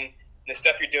doing and the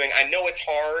stuff you're doing, I know it's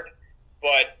hard,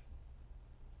 but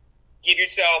give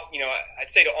yourself, I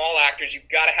say to all actors, you've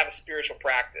got to have a spiritual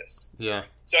practice. Yeah.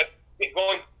 So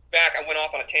going back, I went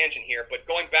off on a tangent here, but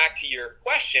going back to your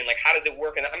question, like how does it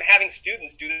work? And I'm having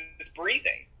students do this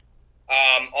breathing.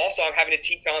 Also, I'm having to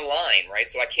teach online, right?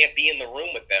 So I can't be in the room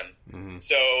with them. Mm-hmm.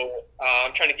 So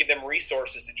I'm trying to give them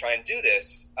resources to try and do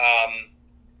this.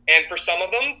 And for some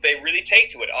of them, they really take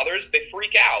to it. Others, they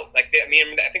freak out. I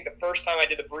think the first time I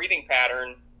did the breathing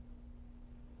pattern,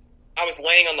 I was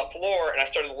laying on the floor and I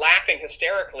started laughing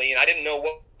hysterically, and I didn't know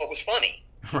what was funny,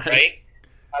 right?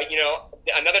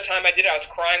 Another time I did it, I was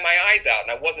crying my eyes out,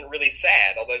 and I wasn't really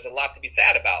sad, although there's a lot to be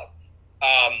sad about.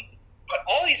 But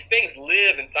all these things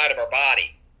live inside of our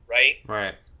body, right?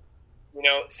 Right.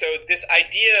 So this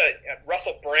idea,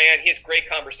 Russell Brand, he has great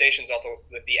conversations also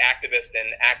with the activist and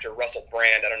actor Russell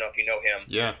Brand. I don't know if you know him.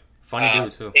 Yeah, funny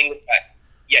dude too.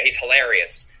 Yeah, he's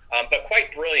hilarious, but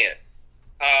quite brilliant.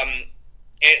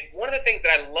 And one of the things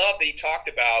that I love that he talked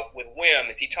about with Wim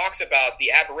is he talks about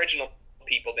the Aboriginal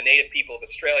people, the native people of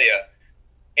Australia,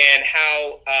 and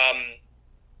how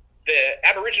the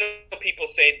Aboriginal people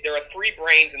say there are three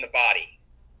brains in the body.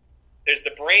 There's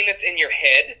the brain that's in your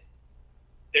head,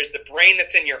 there's the brain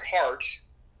that's in your heart,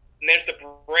 and there's the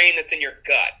brain that's in your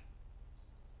gut.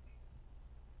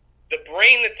 The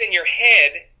brain that's in your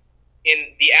head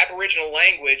in the Aboriginal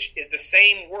language is the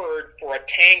same word for a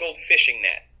tangled fishing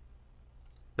net.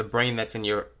 The brain that's in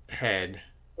your head.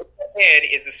 The head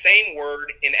is the same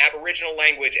word in Aboriginal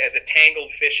language as a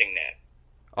tangled fishing net.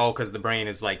 Oh, because the brain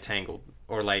is like tangled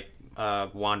or like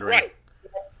wandering. Right.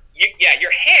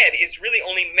 Your head is really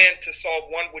only meant to solve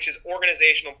one, which is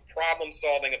organizational problem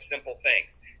solving of simple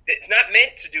things. It's not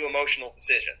meant to do emotional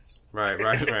decisions. Right.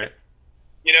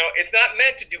 It's not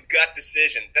meant to do gut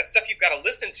decisions. That's stuff you've got to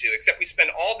listen to, except we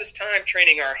spend all this time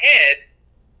training our head,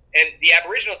 and the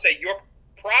Aboriginals say your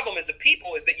problem as a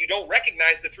people is that you don't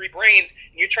recognize the three brains,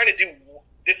 and you're trying to do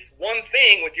this one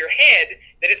thing with your head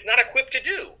that it's not equipped to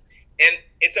do. And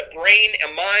it's a brain,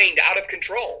 a mind out of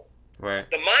control. Right.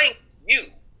 The mind,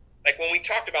 like when we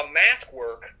talked about mask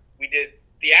work, we did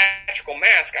theatrical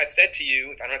mask, I said to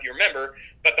you, I don't know if you remember,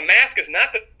 but the mask is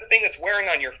not the thing that's wearing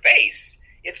on your face.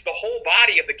 It's the whole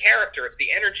body of the character. It's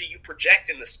the energy you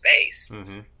project in the space,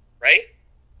 right?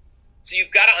 So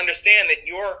you've got to understand that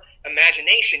your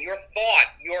imagination, your thought,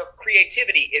 your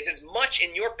creativity is as much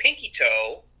in your pinky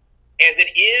toe as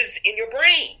it is in your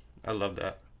brain. I love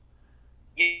that.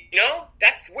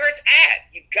 That's where it's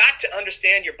at. You've got to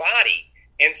understand your body.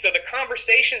 And so the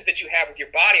conversations that you have with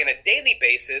your body on a daily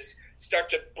basis start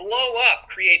to blow up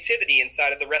creativity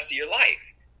inside of the rest of your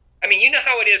life. I mean, you know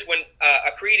how it is when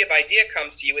a creative idea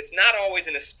comes to you. It's not always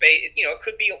in a space. It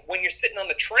could be when you're sitting on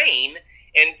the train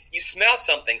and you smell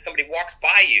something. Somebody walks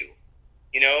by you,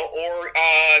 or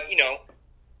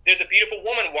there's a beautiful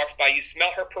woman who walks by. You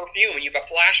smell her perfume, and you have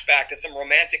a flashback to some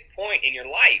romantic point in your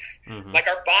life. Mm-hmm. Like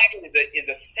our body is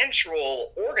a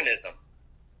sensual organism.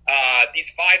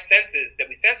 These five senses that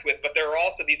we sense with, but there are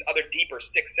also these other deeper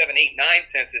 6, 7, 8, 9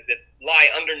 senses that lie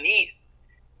underneath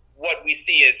what we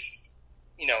see as,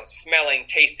 smelling,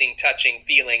 tasting, touching,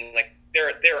 feeling. Like there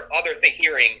are other things,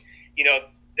 hearing.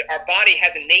 Our body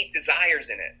has innate desires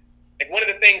in it. Like one of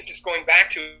the things, just going back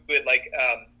to it, like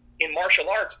in martial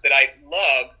arts that I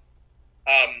love,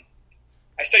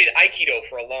 I studied Aikido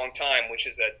for a long time, which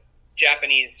is a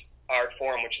Japanese art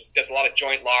form, which does a lot of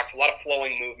joint locks, a lot of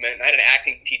flowing movement. And I had an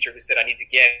acting teacher who said I need to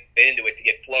get into it to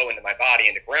get flow into my body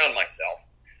and to ground myself.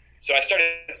 So I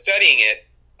started studying it,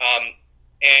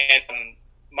 and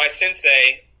my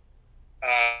sensei,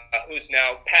 who's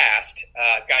now passed,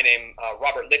 a guy named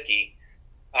Robert Littke,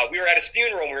 we were at his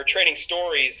funeral and we were trading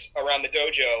stories around the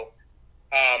dojo,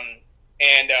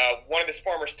 and one of his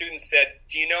former students said,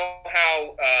 do you know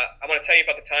how, I want to tell you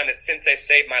about the time that Sensei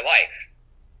saved my life.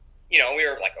 We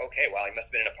were like, okay, well, he must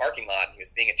have been in a parking lot and he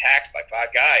was being attacked by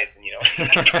 5 guys, and,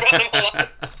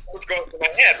 what's going through my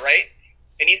head, right?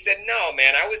 And he said, no,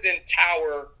 man, I was in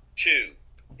Tower 2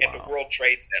 at the World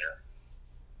Trade Center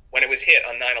when it was hit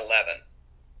on 9/11.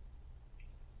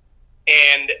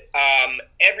 And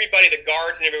everybody, the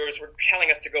guards and everybody, were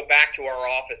telling us to go back to our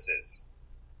offices.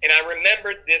 And I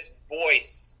remembered this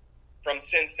voice from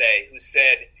Sensei who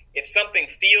said, if something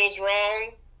feels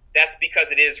wrong, that's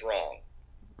because it is wrong.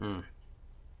 Mm.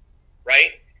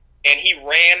 Right? and he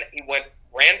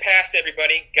ran past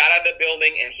everybody, got out of the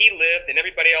building, and he lived, and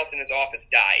everybody else in his office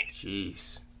died.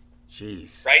 Jeez.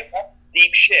 Right? That's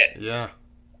deep shit. Yeah.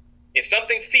 If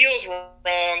something feels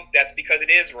wrong, that's because it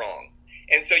is wrong.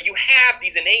 And so you have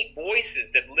these innate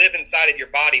voices that live inside of your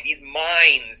body, these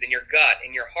minds in your gut,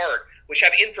 in your heart, which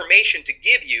have information to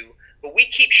give you, but we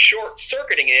keep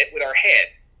short-circuiting it with our head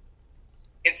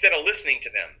instead of listening to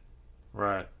them.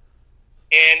 Right.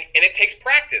 And it takes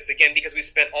practice, again, because we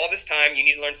spent all this time. You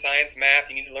need to learn science, math,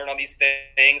 you need to learn all these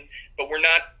things, but we're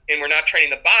not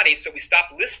training the body, so we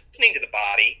stop listening to the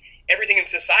body. Everything in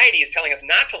society is telling us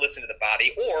not to listen to the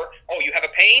body, or, oh, you have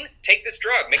a pain? Take this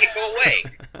drug, make it go away.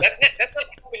 That's not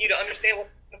helping you to understand what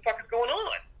the fuck is going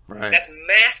on. Right. That's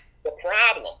masking the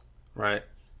problem. Right.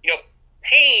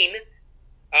 Pain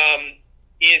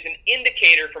is an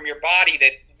indicator from your body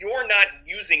that you're not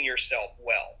using yourself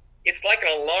well. It's like an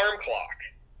alarm clock.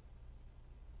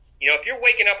 If you're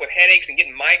waking up with headaches and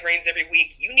getting migraines every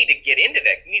week, you need to get into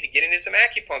that. You need to get into some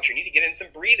acupuncture. You need to get into some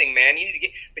breathing, man.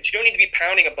 But you don't need to be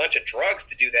pounding a bunch of drugs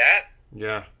to do that.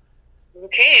 Yeah. You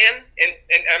can,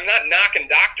 and I'm not knocking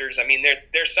doctors. I mean,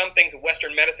 there's some things that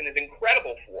Western medicine is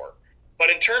incredible for. But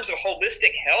in terms of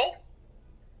holistic health,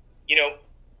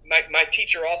 my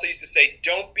teacher also used to say,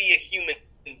 don't be a human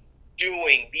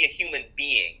doing, be a human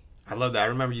being. I love that. I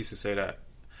remember you used to say that.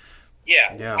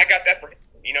 Yeah. I got that for him,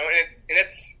 and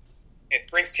it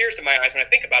brings tears to my eyes when I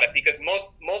think about it, because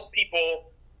most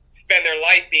people spend their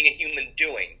life being a human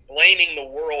doing, blaming the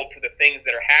world for the things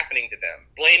that are happening to them,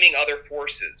 blaming other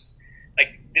forces.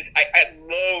 Like this, I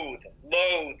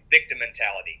loathe victim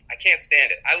mentality. I can't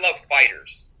stand it. I love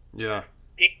fighters. Yeah.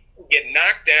 People who get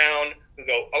knocked down, who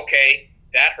go, okay,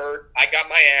 that hurt, I got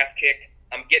my ass kicked,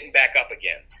 I'm getting back up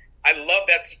again. I love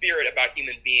that spirit about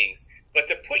human beings. But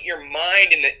to put your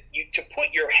mind to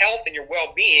put your health and your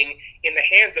well-being in the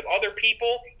hands of other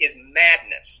people is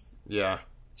madness. Yeah.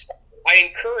 So I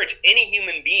encourage any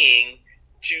human being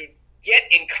to get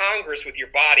in Congress with your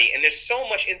body, and there's so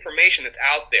much information that's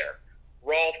out there.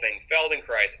 Rolfing,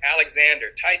 Feldenkrais, Alexander,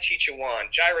 Tai Chi Chuan,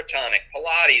 Gyrotonic,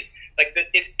 Pilates,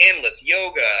 it's endless.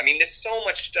 Yoga. I mean, there's so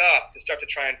much stuff to start to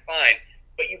try and find.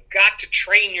 But you've got to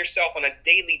train yourself on a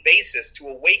daily basis to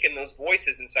awaken those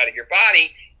voices inside of your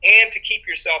body and to keep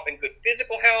yourself in good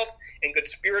physical health and good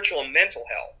spiritual and mental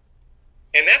health.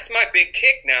 And that's my big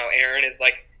kick now, Aaron, is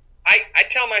I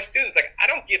tell my students, I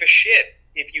don't give a shit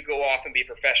if you go off and be a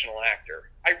professional actor.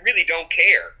 I really don't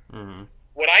care. Mm-hmm.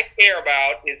 What I care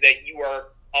about is that you are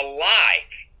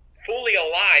alive, fully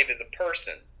alive as a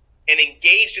person, and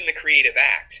engaged in the creative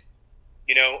act,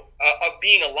 of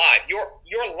being alive.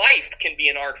 Your life can be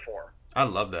an art form. I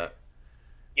love that.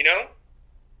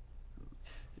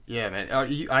 Yeah, man.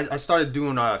 I started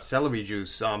doing celery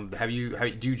juice. Do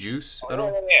you juice at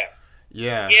all?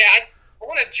 Yeah. Yeah, I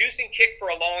went on a juicing kick for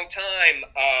a long time,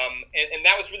 and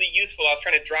that was really useful. I was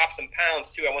trying to drop some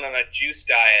pounds too. I went on a juice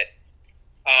diet.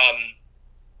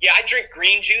 I drink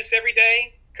green juice every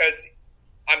day because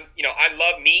I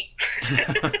love meat.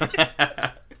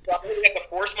 So I really have to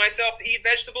force myself to eat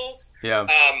vegetables. Yeah.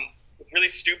 It's really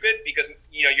stupid because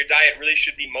your diet really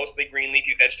should be mostly green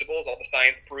leafy vegetables. All the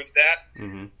science proves that.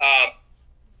 Mm-hmm.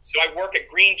 So I work at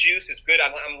green juice is good.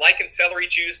 I'm liking celery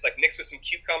juice, mixed with some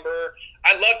cucumber.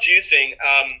 I love juicing.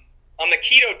 On the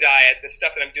keto diet, the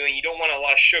stuff that I'm doing, you don't want a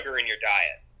lot of sugar in your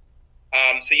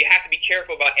diet. So you have to be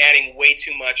careful about adding way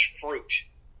too much fruit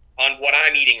on what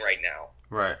I'm eating right now.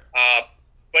 Right.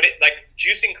 But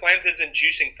juicing cleanses and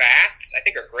juicing fasts, I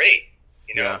think are great.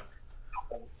 Yeah.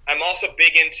 I'm also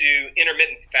big into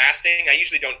intermittent fasting. I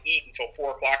usually don't eat until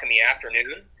 4 o'clock in the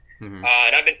afternoon. Mm-hmm.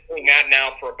 And I've been doing that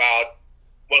now for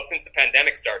since the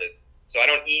pandemic started. So I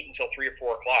don't eat until 3 or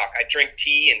 4 o'clock. I drink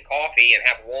tea and coffee and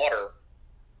have water.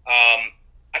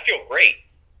 I feel great.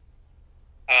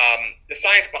 The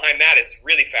science behind that is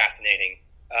really fascinating.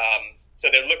 So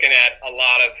they're looking at a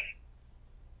lot of,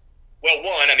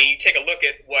 you take a look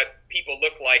at what people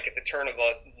look like at the turn of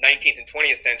the 19th and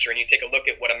 20th century, and you take a look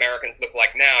at what Americans look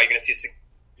like now, you're going to see a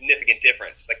significant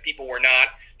difference. People were not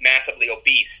massively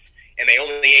obese, and they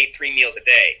only ate 3 meals a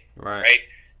day. Right?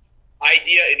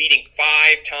 Idea of eating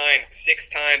 5 times, 6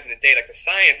 times in a day, the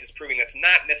science is proving that's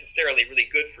not necessarily really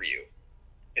good for you.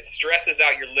 It stresses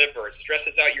out your liver. It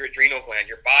stresses out your adrenal gland.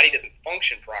 Your body doesn't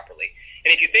function properly.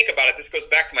 And if you think about it, this goes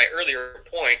back to my earlier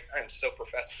point. I'm so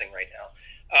professing right now.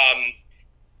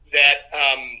 That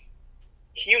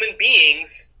human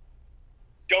beings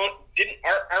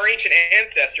our ancient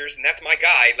ancestors, and that's my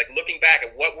guide, looking back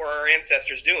at what were our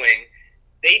ancestors doing,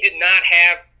 they did not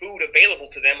have food available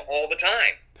to them all the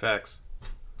time. Facts.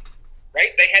 Right?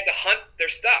 They had to hunt their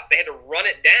stuff. They had to run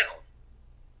it down.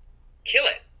 Kill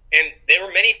it. And there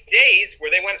were many days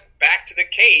where they went back to the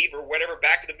cave or whatever,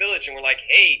 back to the village, and were like,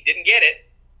 "Hey, didn't get it,"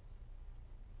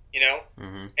 you know.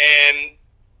 Mm-hmm.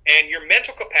 And your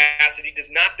mental capacity does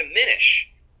not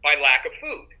diminish by lack of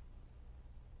food.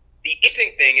 The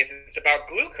interesting thing is, it's about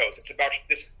glucose. It's about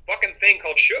this fucking thing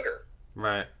called sugar.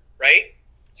 Right. Right.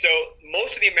 So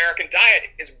most of the American diet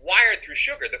is wired through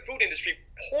sugar. The food industry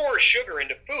pours sugar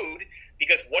into food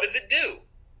because what does it do?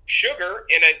 Sugar,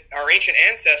 in our ancient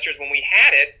ancestors, when we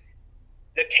had it,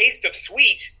 the taste of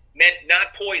sweet meant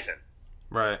not poison.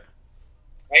 Right.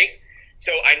 Right?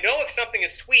 So I know if something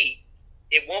is sweet,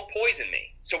 it won't poison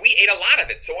me. So we ate a lot of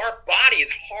it. So our body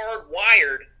is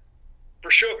hardwired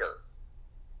for sugar.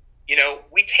 You know,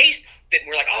 we taste it and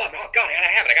we're like, oh, no, God, I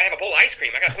gotta have it. I gotta have a bowl of ice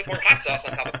cream. I gotta put more hot sauce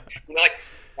on top of it. You know, like,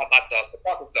 not hot sauce, but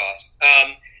chocolate sauce.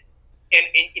 And,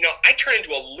 you know, I turn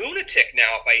into a lunatic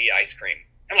now if I eat ice cream.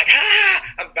 I'm like,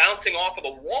 I'm bouncing off of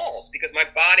the walls because my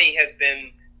body has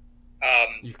been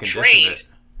trained.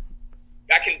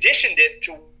 I conditioned it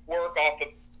to work off of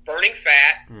burning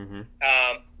fat, mm-hmm.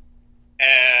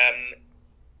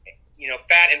 You know,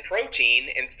 fat and protein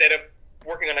instead of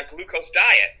working on a glucose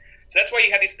diet. So that's why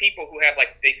you have these people who have,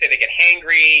 like, they say they get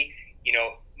hangry. You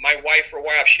know, my wife, for a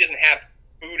while, if she doesn't have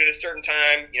food at a certain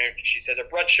time, you know, she says her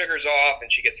blood sugar's off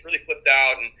and she gets really flipped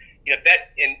out. And, you know,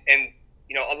 that, and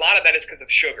you know, a lot of that is because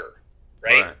of sugar,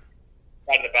 right?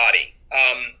 Out of the body.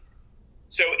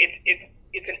 So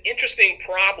it's an interesting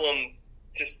problem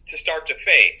to start to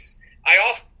face. I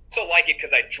also like it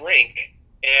because I drink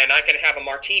and I can have a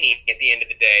martini at the end of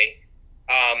the day.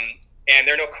 And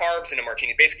there are no carbs in a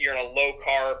martini. Basically, you're on a low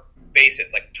carb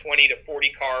basis, like 20 to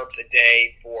 40 carbs a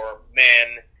day for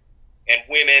men, and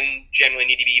women generally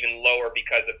need to be even lower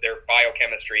because of their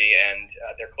biochemistry, and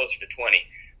they're closer to 20.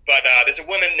 But there's a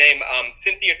woman named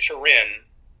Cynthia Turin,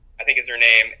 I think is her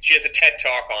name. She has a TED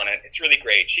Talk on it. It's really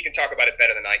great. She can talk about it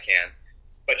better than I can.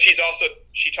 But she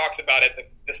talks about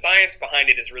it. The science behind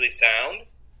it is really sound.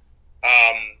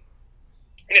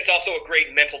 And it's also a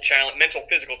great mental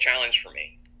physical challenge for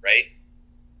me, right?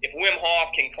 If Wim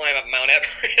Hof can climb up Mount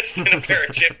Everest in a pair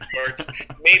of gym shorts,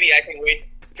 maybe I can wait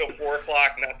till 4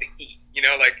 o'clock not to eat. You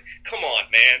know, like, come on,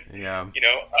 man. Yeah. You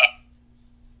know,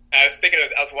 I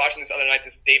was watching this other night,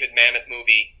 this David Mamet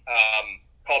movie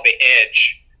called The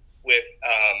Edge with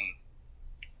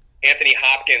Anthony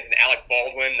Hopkins and Alec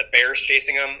Baldwin. The bear's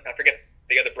chasing him. I forget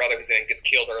the other brother who's in it, gets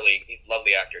killed early. He's a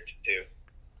lovely actor too.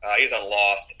 He was on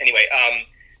Lost. Anyway, I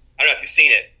don't know if you've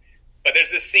seen it, but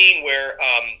there's this scene where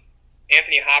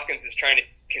Anthony Hopkins is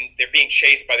they're being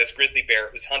chased by this grizzly bear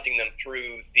who's hunting them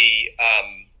through the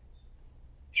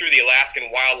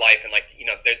Alaskan wildlife, and, like, you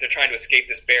know, they're trying to escape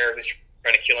this bear who's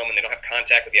trying to kill them, and they don't have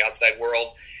contact with the outside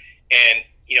world. And,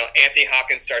 you know, Anthony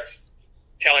Hopkins starts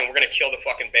telling, we're going to kill the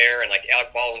fucking bear, and, like,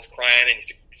 Alec Baldwin's crying, and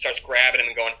he starts grabbing him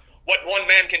and going, what one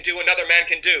man can do, another man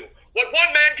can do. What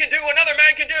one man can do, another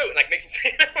man can do. And, like, makes him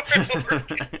say it over and over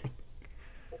again.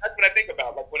 That's what I think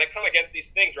about. Like, when I come against these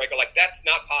things where I go, like, that's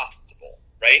not possible,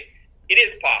 right? It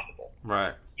is possible.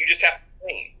 Right. You just have to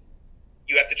train.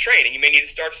 You have to train, and you may need to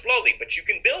start slowly, but you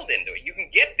can build into it. You can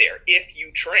get there if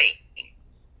you train.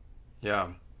 Yeah.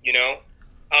 You know?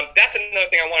 That's another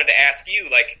thing I wanted to ask you.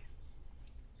 Like,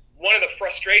 one of the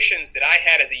frustrations that I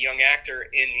had as a young actor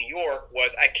in New York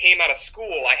was I came out of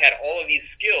school, I had all of these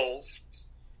skills,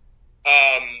 but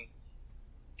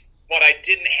I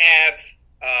didn't have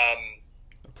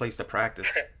a place to practice.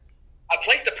 A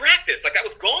place to practice. Like, that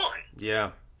was gone.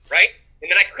 Yeah. Right? And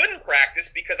then I couldn't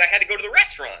practice because I had to go to the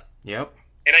restaurant. Yep.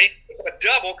 And I needed to pick up a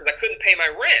double because I couldn't pay my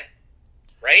rent.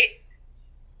 Right?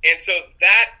 And so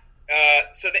that,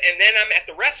 and then I'm at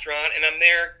the restaurant and I'm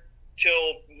there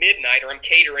till midnight, or I'm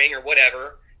catering or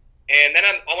whatever, and then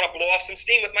I want to blow off some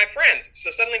steam with my friends. So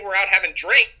suddenly we're out having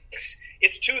drinks.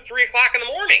 It's 2, 3 o'clock in the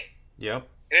morning. Yep.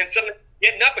 And then suddenly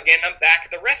getting up again, I'm back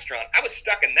at the restaurant. I was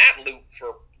stuck in that loop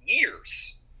for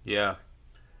years. Yeah.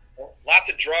 Lots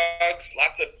of drugs,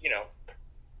 lots of, you know,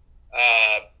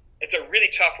 it's a really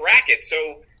tough racket.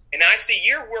 So, and I see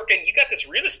you're working, you got this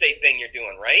real estate thing you're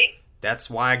doing, right? That's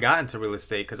why I got into real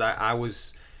estate, because I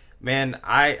was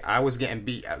getting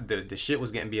beat. The shit was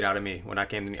getting beat out of me when I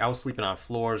came to. I was sleeping on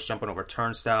floors, jumping over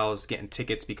turnstiles, getting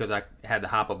tickets because I had to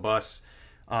hop a bus.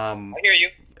 I hear you.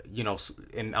 You know,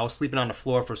 and I was sleeping on the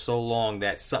floor for so long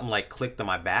that something like clicked on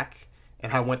my back,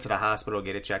 and I went to the hospital to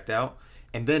get it checked out.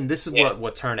 And then this is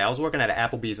what turned out. I was working at an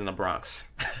Applebee's in the Bronx.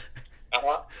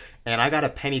 Uh-huh. And I got a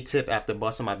penny tip after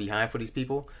busting my behind for these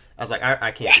people. I was like,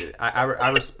 I can't do it.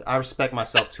 I respect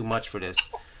myself too much for this.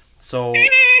 So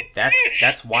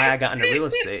that's why I got into real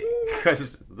estate,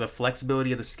 because the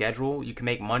flexibility of the schedule, you can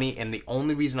make money, and the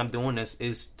only reason I'm doing this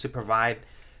is to provide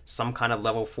some kind of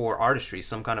level 4 artistry,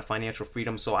 some kind of financial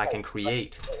freedom, so I can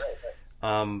create.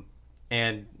 And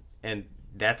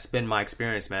that's been my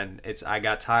experience, man. I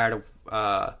got tired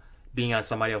of being on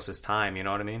somebody else's time, you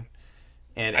know what I mean?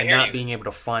 And not being able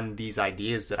to fund these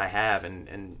ideas that I have,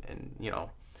 and you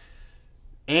know,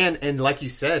 and like you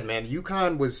said, man,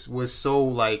 UConn was so,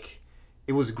 like,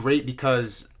 it was great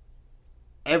because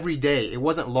every day, it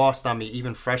wasn't lost on me,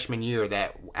 even freshman year,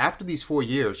 that after these 4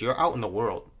 years, you're out in the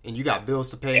world and you got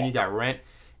bills to pay and you got rent,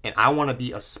 and I want to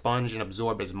be a sponge and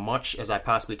absorb as much as I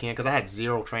possibly can, because I had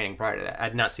zero training prior to that.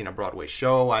 I'd not seen a Broadway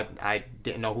show. I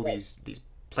didn't know who these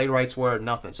playwrights were,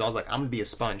 nothing. So I was like, I'm gonna be a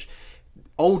sponge.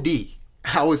 OD,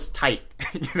 I was tight.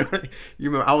 You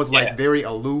remember, I was like very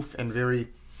aloof and very,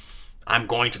 I'm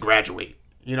going to graduate,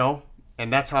 you know,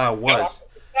 and that's how I was.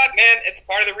 Man, it's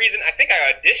part of the reason. I think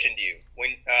I auditioned you when,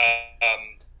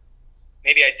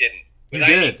 maybe I didn't. You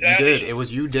did. It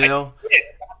was you, Dale. I did.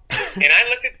 And I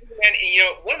looked at, and you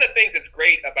know, one of the things that's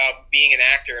great about being an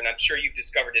actor, and I'm sure you've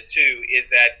discovered it too, is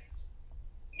that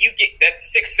you get that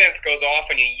sixth sense goes off,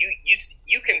 and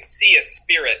you can see a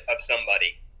spirit of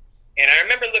somebody. And I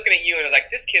remember looking at you, and I was like,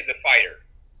 this kid's a fighter.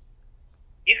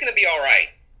 He's going to be all right,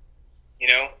 you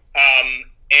know.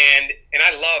 And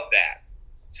I love that.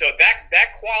 So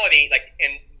that quality, like,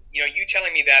 and you know, you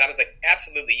telling me that, I was like,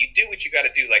 absolutely, you do what you got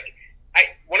to do. Like,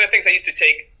 one of the things I used to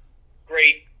take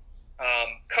great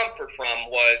comfort from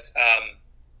was, I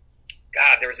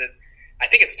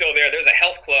think it's still there. There's a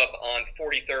health club on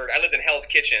 43rd. I lived in Hell's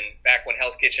Kitchen back when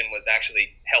Hell's Kitchen was actually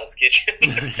Hell's Kitchen.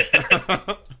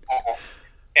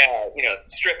 You know,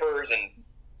 strippers and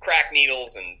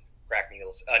needles and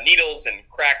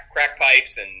crack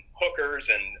pipes and hookers,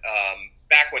 and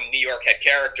back when New York had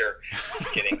character.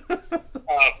 Just kidding.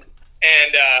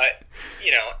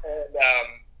 You know,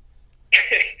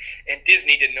 and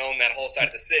Disney didn't own that whole side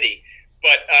of the city.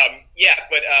 But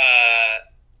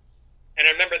and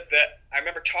I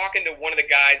remember talking to one of the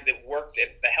guys that worked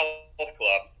at the health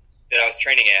club that I was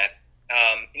training at,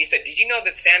 and he said, "Did you know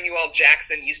that Samuel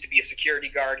Jackson used to be a security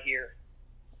guard here?"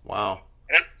 Wow.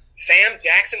 And Sam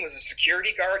Jackson was a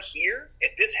security guard here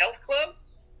at this health club? And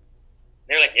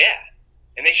they're like, "Yeah."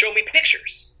 And they showed me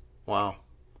pictures. Wow.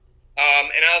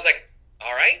 And I was like,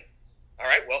 all right,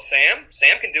 well, Sam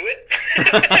can do it.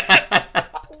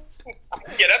 I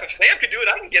can get up. If Sam can do it,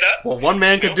 I can get up. What one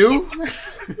man can do,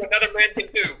 another man can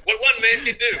do. What one man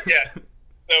can do, yeah.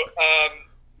 So,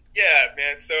 yeah,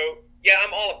 man. So, yeah,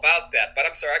 I'm all about that. But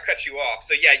I'm sorry, I cut you off.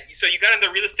 So, yeah, so you got into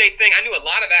the real estate thing. I knew a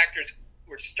lot of actors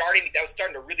were that was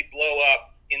starting to really blow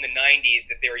up in the 90s,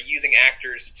 that they were using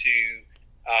actors to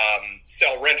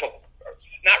sell rental,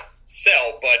 not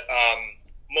sell, but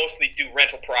mostly do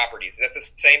rental properties. Is that the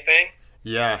same thing?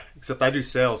 Yeah, except I do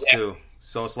sales too.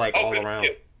 So it's like all around.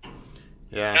 Too.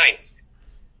 Yeah. Nice.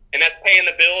 And that's paying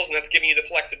the bills, and that's giving you the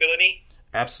flexibility?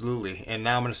 Absolutely. And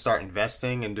now I'm going to start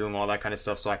investing and doing all that kind of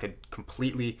stuff, so I could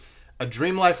completely... A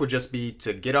dream life would just be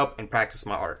to get up and practice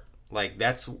my art. Like,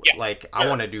 that's... Like, I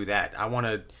want to do that.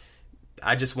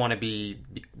 I just want to be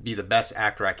the best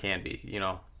actor I can be, you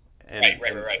know? And,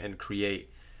 right. And create.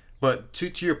 But to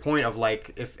your point of,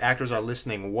 like, if actors are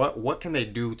listening, what can they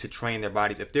do to train their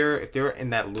bodies? If they're in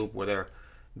that loop where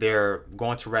they're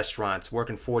going to restaurants,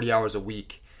 working 40 hours a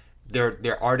week,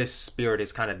 their artist spirit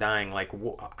is kind of dying. Like,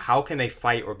 how can they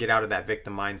fight or get out of that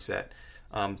victim mindset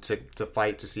to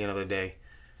fight to see another day?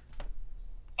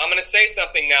 I'm going to say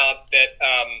something now that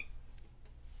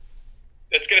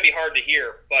that's going to be hard to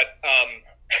hear, but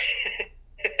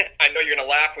I know you're going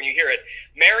to laugh when you hear it.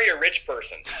 Marry a rich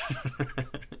person.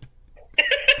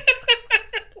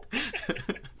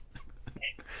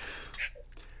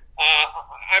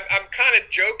 I'm kind of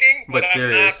joking, but I'm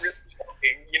not really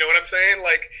joking. You know what I'm saying?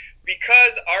 Like,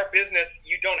 because our business,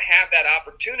 you don't have that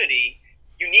opportunity,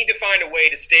 you need to find a way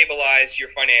to stabilize your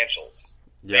financials.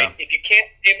 Yeah. Right? If you can't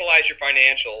stabilize your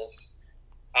financials,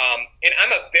 and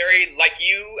I'm like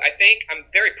you, I think I'm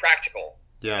very practical.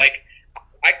 Yeah. Like,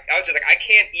 I was just like, I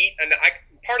can't eat, and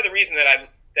part of the reason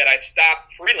that I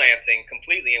stopped freelancing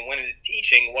completely and went into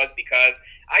teaching was because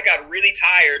I got really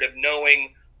tired of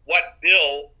knowing what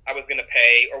bill I was going to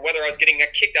pay or whether I was getting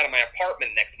kicked out of my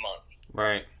apartment next month.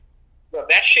 Right. Well,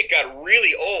 that shit got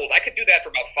really old. I could do that for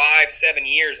about 5-7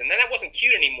 years, and then that wasn't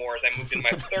cute anymore as I moved into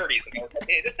my 30s. And I was like,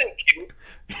 hey, this ain't cute.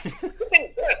 This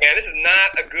ain't good, man. This is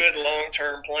not a good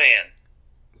long-term plan.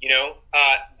 You know?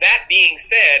 That being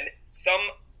said,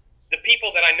 the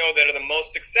people that I know that are the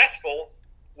most successful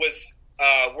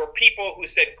were people who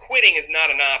said quitting is not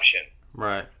an option.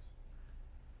 Right.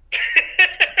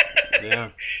 Yeah. You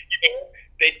know,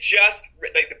 they just,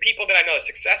 like, the people that I know are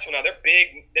successful now,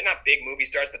 they're not big movie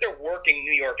stars, but they're working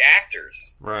New York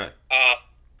actors. Right.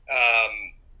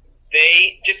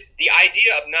 they just, the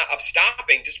idea of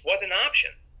stopping just was an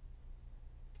option.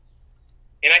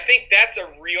 And I think that's a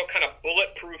real kind of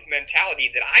bulletproof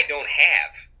mentality that I don't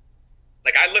have.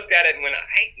 Like, I looked at it and went,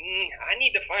 I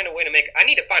need to find a way to I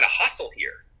need to find a hustle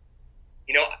here.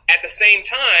 You know, at the same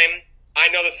time, I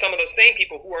know that some of those same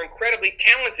people who are incredibly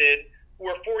talented, who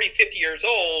are 40, 50 years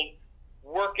old,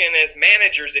 working as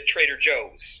managers at Trader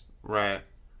Joe's. Right.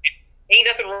 Ain't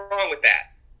nothing wrong with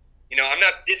that. You know, I'm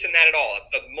not dissing that at all. It's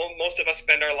most of us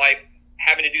spend our life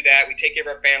having to do that. We take care of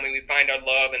our family. We find our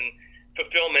love and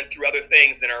fulfillment through other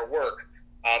things than our work.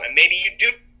 And maybe you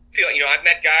do feel, you know, I've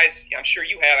met guys, I'm sure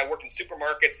you have, I worked in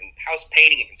supermarkets and house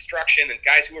painting and construction, and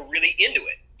guys who are really into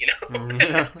it, you know.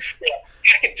 Yeah.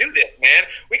 I can do this, man.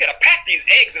 We got to pack these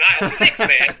eggs in aisle 6,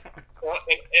 man. Well,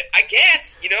 and I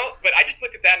guess, you know, but I just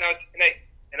looked at that and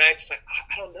I just like,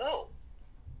 I don't know.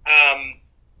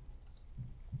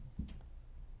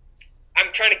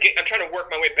 I'm trying to work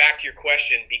my way back to your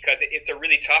question because it's a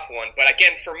really tough one. But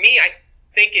again, for me, I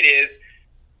think it is.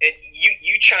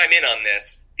 You chime in on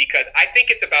this because I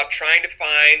think it's about trying to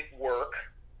find work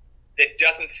that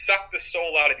doesn't suck the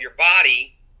soul out of your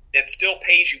body, that still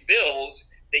pays you bills,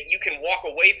 that you can walk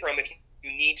away from if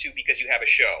you need to because you have a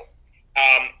show.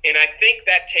 And I think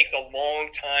that takes a long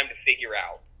time to figure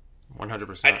out.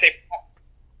 100%. I'd say,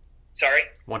 sorry?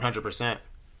 100%.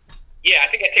 Yeah, I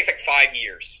think that takes like 5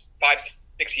 years,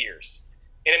 6 years.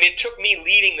 And I mean, it took me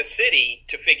leaving the city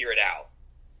to figure it out,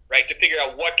 right? To figure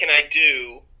out what can I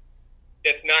do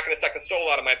that's not going to suck the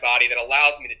soul out of my body that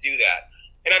allows me to do that.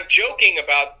 And I'm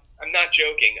not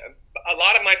joking. A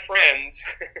lot of my friends,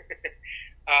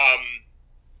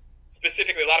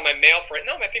 specifically a lot of my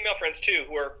my female friends too,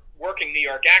 who are working New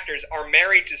York actors, are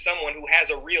married to someone who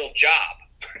has a real job.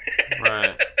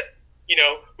 Right. You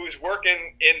know, who's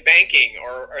working in banking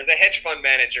or as a hedge fund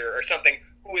manager or something,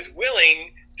 who is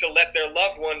willing to let their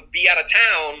loved one be out of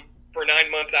town for 9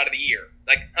 months out of the year.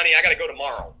 Like, honey, I got to go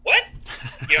tomorrow. What?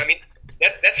 You know what I mean?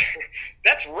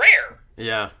 That's rare.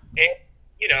 Yeah. And,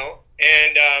 you know,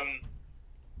 and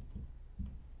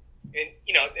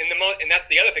you know, and that's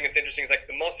the other thing that's interesting is like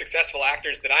the most successful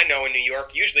actors that I know in New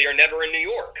York usually are never in New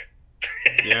York.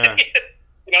 Yeah.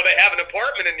 You know, they have an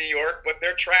apartment in New York, but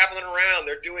they're traveling around.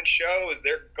 They're doing shows.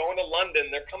 They're going to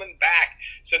London. They're coming back.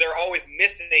 So they're always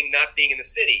missing not being in the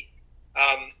city.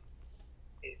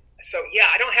 So, yeah,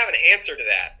 I don't have an answer to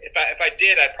that. If I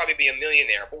did, I'd probably be a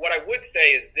millionaire. But what I would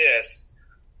say is this,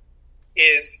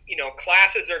 is, you know,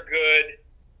 classes are good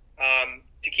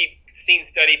to keep scene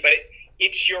study, but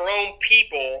it's your own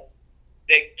people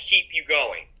that keep you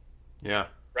going. Yeah.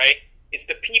 Right? It's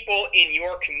the people in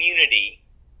your community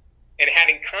and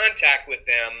having contact with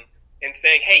them and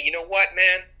saying, hey, you know what,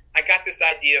 man? I got this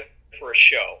idea for a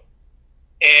show.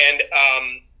 And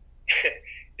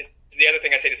this is the other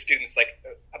thing I say to students, like,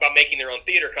 about making their own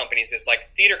theater companies is,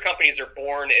 like, theater companies are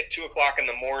born at 2 o'clock in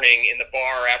the morning in the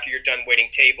bar after you're done waiting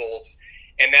tables,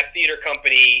 and that theater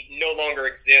company no longer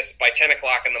exists by 10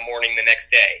 o'clock in the morning the next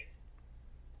day.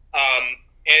 And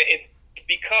it's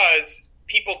because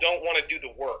people don't want to do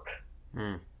the work,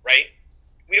 right?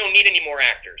 We don't need any more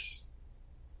actors.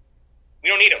 We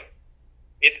don't need them.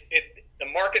 The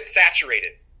market's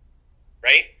saturated,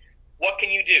 right? What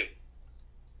can you do?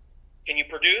 Can you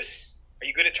produce? Are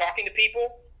you good at talking to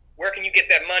people? Where can you get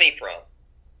that money from?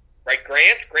 Right?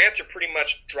 Grants are pretty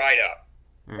much dried up,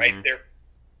 right? They're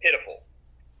pitiful.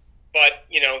 But,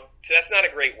 you know, so that's not a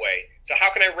great way. So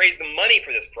how can I raise the money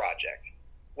for this project?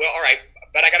 Well, all right,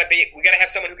 but we got to have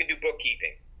someone who can do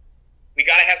bookkeeping. We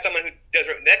got to have someone who does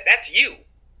that's you.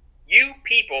 You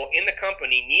people in the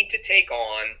company need to take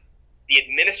on the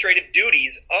administrative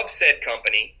duties of said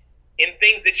company in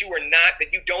things that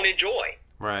you don't enjoy.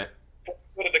 Right.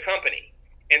 For the company.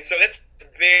 And so that's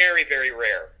very, very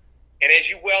rare. And as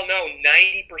you well know,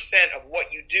 90% of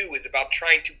what you do is about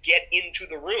trying to get into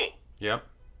the room. Yep.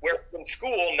 Where in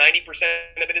school, 90%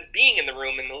 of it is being in the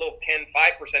room, and the little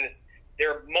 5% is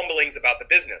their mumblings about the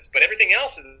business. But everything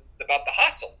else is about the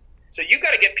hustle. So you've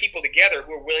got to get people together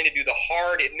who are willing to do the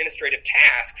hard administrative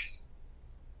tasks.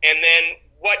 And then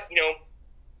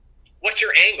what's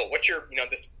your angle? What's your,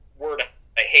 this word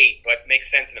I hate, but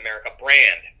makes sense in America,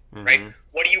 brand, right?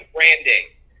 What are you branding?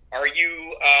 Are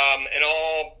you an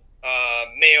all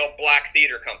male black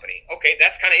theater company? Okay,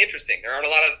 that's kind of interesting. There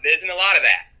isn't a lot of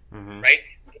that, right?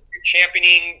 You're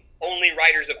championing only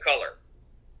writers of color,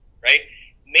 right?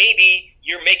 Maybe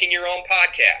you're making your own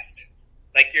podcast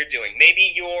like you're doing.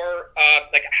 Maybe you're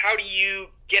how do you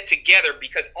get together?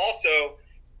 Because also,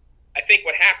 I think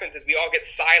what happens is we all get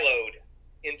siloed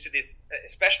into this,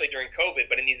 especially during COVID,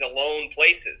 but in these alone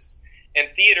places. And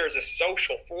theater is a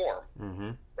social form,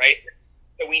 right?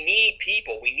 So we need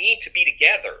people. We need to be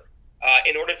together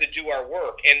in order to do our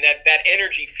work, and that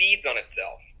energy feeds on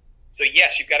itself. So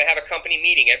yes, you've got to have a company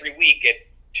meeting every week at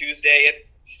Tuesday at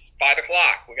 5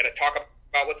 o'clock. We're going to talk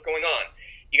about what's going on.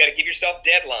 You got to give yourself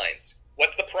deadlines.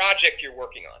 What's the project you're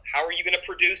working on? How are you going to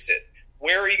produce it?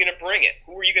 Where are you going to bring it?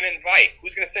 Who are you going to invite?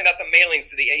 Who's going to send out the mailings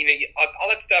to the, all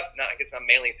that stuff? I guess not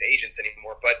mailings to agents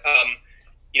anymore, but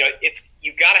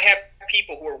you've got to have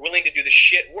people who are willing to do the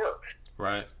shit work.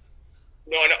 Right.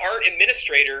 An art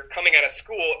administrator coming out of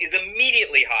school is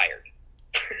immediately hired.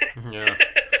 Yeah.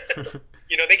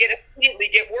 They immediately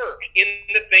get work in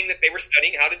the thing that they were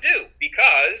studying how to do,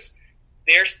 because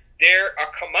they're a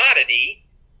commodity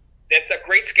that's a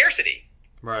great scarcity.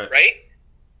 Right. Right?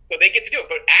 So they get to do it.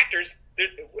 But actors,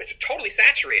 it's totally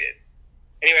saturated.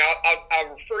 Anyway,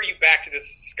 I'll refer you back to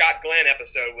this Scott Glenn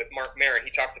episode with Mark Maron.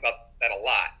 He talks about that a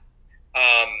lot.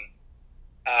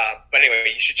 But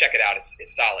anyway, you should check it out.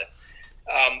 It's solid.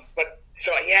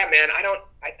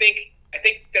 I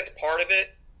think that's part of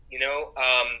it.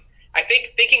 I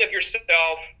think thinking of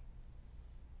yourself,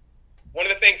 one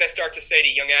of the things I start to say to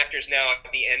young actors now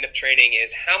at the end of training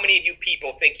is, how many of you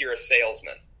people think you're a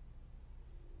salesman?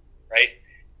 Right?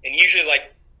 And usually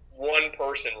one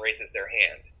person raises their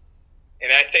hand.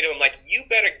 And I'd say to them, you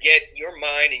better get your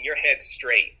mind and your head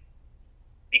straight,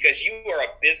 because you are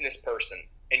a business person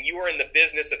and you are in the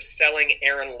business of selling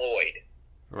Aaron Lloyd.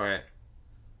 Right.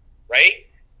 Right?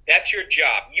 That's your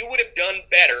job. You would have done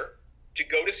better to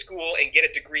go to school and get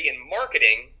a degree in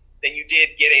marketing than you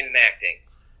did get in acting.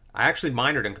 I actually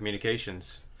minored in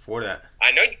communications for that.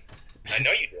 I know you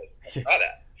did. I saw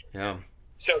that. Yeah.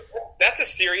 So that's a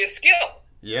serious skill.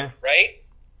 Yeah. Right?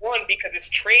 One, because it's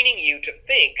training you to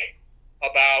think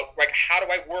about, how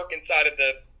do I work inside of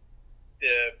the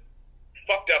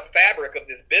fucked up fabric of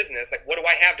this business? What do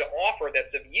I have to offer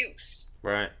that's of use?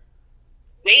 Right.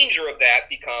 Danger of that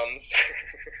becomes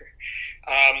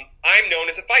I'm known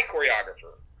as a fight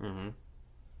choreographer. Mm-hmm.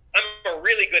 I'm a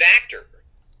really good actor,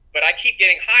 but I keep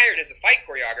getting hired as a fight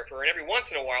choreographer, and every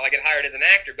once in a while I get hired as an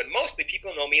actor, but mostly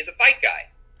people know me as a fight guy.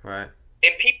 Right.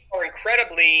 And people are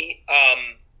incredibly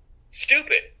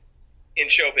stupid in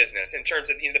show business in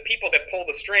terms of the people that pull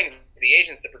the strings, the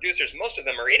agents, the producers. Most of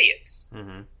them are idiots.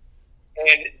 Mm-hmm.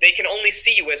 And they can only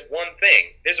see you as one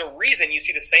thing. There's a reason you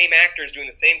see the same actors doing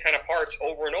the same kind of parts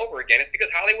over and over again. It's because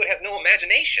Hollywood has no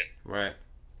imagination. Right.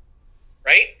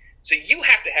 Right? So you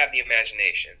have to have the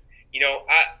imagination.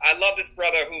 I love this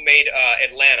brother who made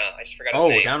Atlanta. I just forgot his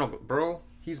name. Donald, bro,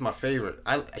 he's my favorite.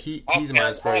 He's my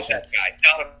inspiration. I love that guy,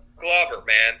 Donald Glover,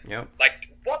 man. Yep.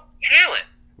 What talent.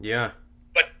 Yeah.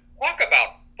 But talk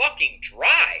about fucking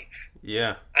drive.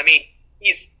 Yeah. I mean,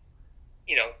 he's,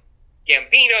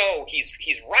 Gambino, he's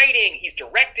writing, he's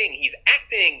directing, he's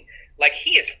acting.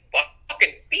 He is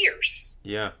fucking fierce.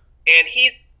 Yeah. And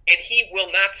he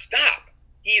will not stop.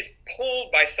 He's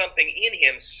pulled by something in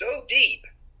him so deep.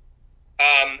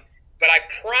 But I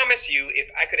promise you,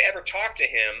 if I could ever talk to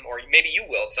him, or maybe you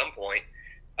will at some point,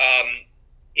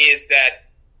 is that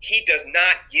he does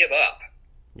not give up.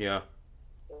 Yeah.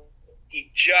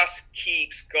 He just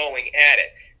keeps going at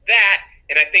it. That,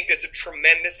 and I think there's a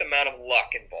tremendous amount of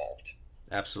luck involved.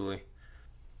 Absolutely.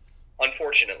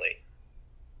 Unfortunately.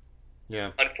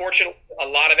 Yeah. Unfortunately, a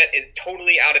lot of it is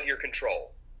totally out of your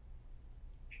control.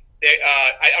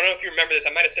 I don't know if you remember this.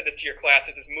 I might have said this to your class.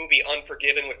 There's this movie,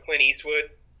 Unforgiven, with Clint Eastwood,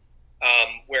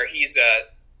 where it's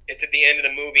at the end of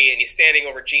the movie, and he's standing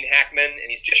over Gene Hackman, and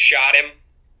he's just shot him,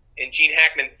 and Gene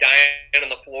Hackman's dying on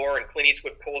the floor, and Clint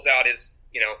Eastwood pulls out his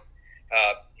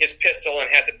pistol and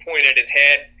has it pointed at his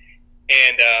head,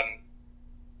 and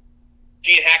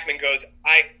Gene Hackman goes,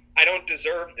 I don't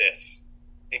deserve this.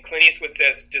 And Clint Eastwood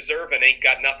says, deserving ain't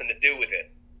got nothing to do with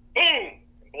it. Boom!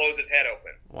 And blows his head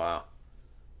open. Wow.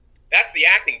 That's the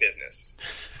acting business.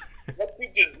 What you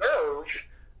deserve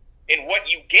and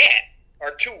what you get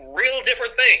are two real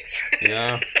different things.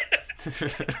 Yeah.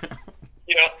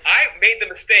 I made the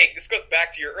mistake. This goes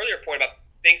back to your earlier point about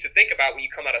things to think about when you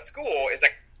come out of school. Is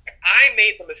I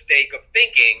made the mistake of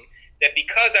thinking that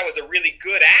because I was a really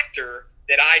good actor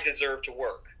that I deserved to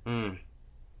work. Mm.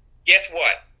 Guess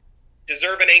what?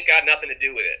 Deserving ain't got nothing to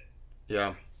do with it.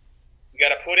 Yeah. You got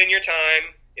to put in your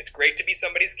time. It's great to be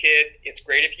somebody's kid. It's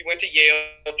great if you went to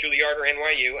Yale, Juilliard, or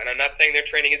NYU. And I'm not saying their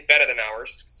training is better than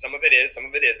ours. Some of it is, some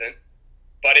of it isn't.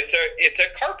 But it's a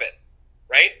carpet,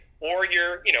 right? Or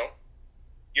you're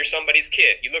somebody's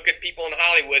kid. You look at people in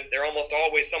Hollywood; they're almost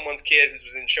always someone's kid who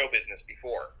was in show business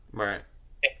before. Right.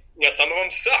 Some of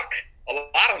them suck. A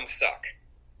lot of them suck.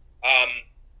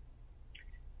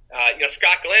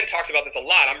 Scott Glenn talks about this a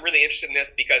lot. I'm really interested in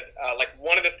this because,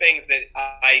 one of the things that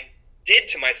I did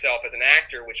to myself as an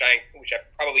actor, which I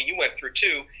probably you went through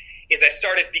too, is I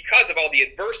started, because of all the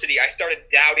adversity, I started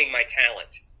doubting my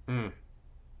talent.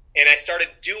 And I started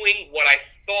doing what I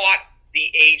thought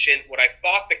the agent, what I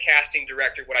thought the casting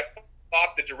director, what I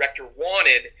thought the director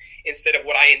wanted, instead of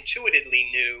what I intuitively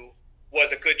knew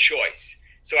was a good choice.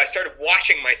 So I started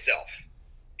watching myself,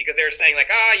 because they were saying, like,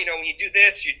 when you do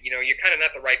this, you're kind of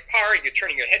not the right part, you're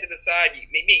turning your head to the side, you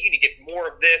need to get more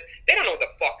of this. They don't know what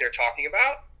the fuck they're talking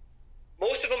about.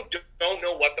 Most of them don't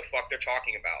know what the fuck they're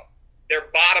talking about. They're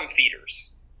bottom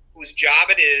feeders whose job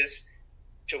it is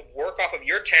to work off of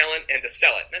your talent and to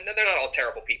sell it. And they're not all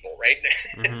terrible people, right?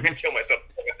 I'm going to kill myself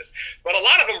with this. But a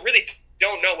lot of them really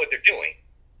don't know what they're doing.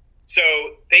 So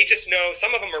they just know,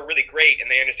 some of them are really great,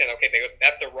 and they understand, okay,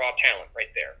 that's a raw talent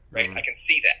right there, right? I can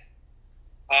see that.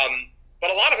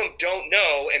 But a lot of them don't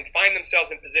know and find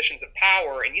themselves in positions of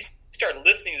power, and you start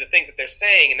listening to the things that they're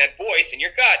saying, and that voice in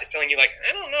your gut is telling you, like,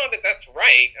 I don't know that that's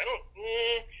right.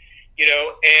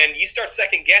 And you start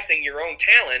second-guessing your own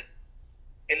talent,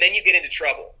 and then you get into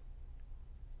trouble.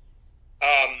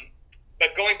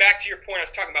 But going back to your point, I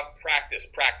was talking about practice.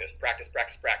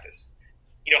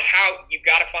 How you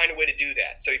got to find a way to do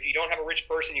that. So if you don't have a rich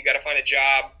person, you've got to find a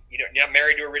job. You're not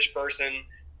married to a rich person.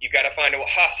 You've got to find a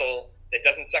hustle that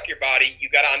doesn't suck your body.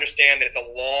 You've got to understand that it's a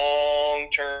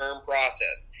long-term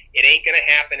process. It ain't going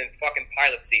to happen in fucking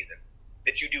pilot season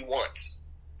that you do once.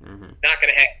 Not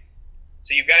going to happen.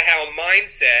 So you've got to have a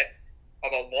mindset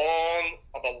of a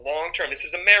long term. This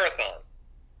is a marathon,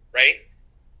 right?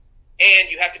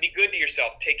 And you have to be good to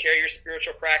yourself. Take care of your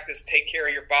spiritual practice. Take care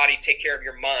of your body. Take care of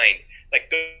your mind.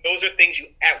 Like, those are things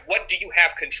what do you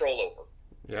have control over?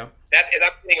 Yeah. As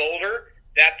I'm getting older,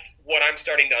 that's what I'm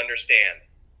starting to understand.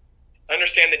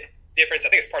 Understand the difference. I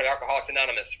think it's part of Alcoholics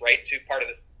Anonymous, right? Part of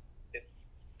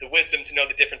the wisdom to know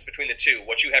the difference between the two,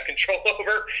 what you have control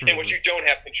over and what you don't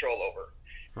have control over.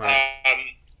 Right.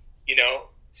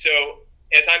 So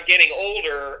as I'm getting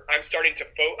older, I'm starting to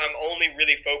I'm only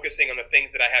really focusing on the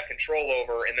things that I have control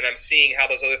over, and then I'm seeing how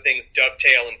those other things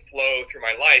dovetail and flow through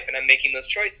my life, and I'm making those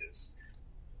choices.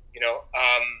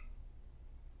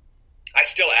 I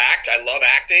still act. I love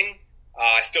acting.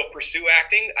 I still pursue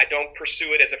acting. I don't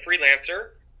pursue it as a freelancer.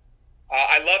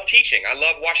 I love teaching. I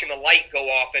love watching the light go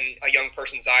off in a young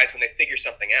person's eyes when they figure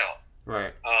something out.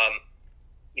 Right. I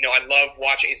love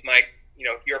watching.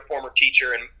 You're a former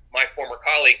teacher, and my former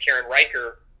colleague, Karen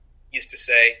Riker, used to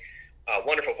say,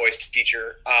 wonderful voice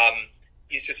teacher,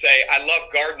 used to say, I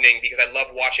love gardening because I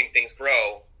love watching things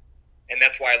grow, and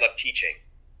that's why I love teaching.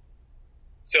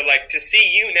 So, like, to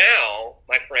see you now,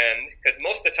 my friend, because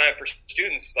most of the time for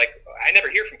students, like, I never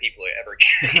hear from people ever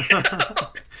again.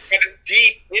 We have this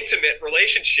deep, intimate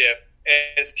relationship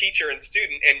as teacher and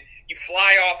student, and you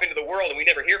fly off into the world, and we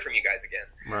never hear from you guys again.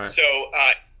 Right. So,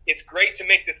 it's great to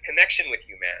make this connection with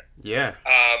you, man. Yeah.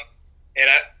 And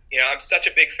I'm such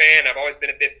a big fan. I've always been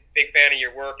a big fan of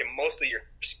your work and mostly your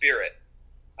spirit.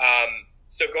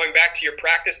 So going back to your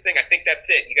practice thing, I think that's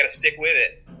it. You got to stick with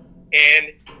it.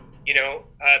 And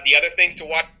the other things to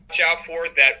watch out for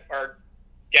that were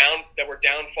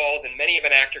downfalls in many of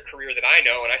an actor career that I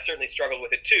know, and I certainly struggled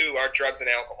with it too, are drugs and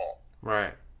alcohol.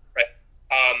 Right.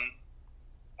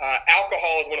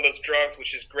 Alcohol is one of those drugs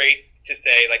which is great to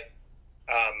say, like,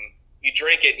 you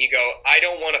drink it and you go, I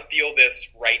don't want to feel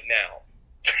this right now.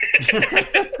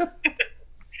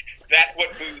 That's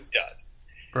what booze does.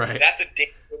 Right. That's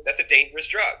a dangerous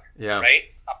drug. Yeah. Right.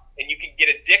 And you can get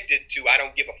addicted to I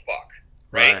don't give a fuck.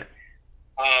 Right.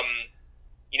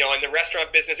 In the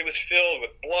restaurant business, it was filled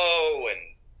with blow and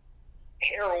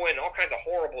heroin, all kinds of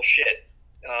horrible shit.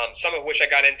 Some of which I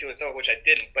got into and some of which I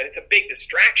didn't. But it's a big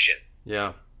distraction.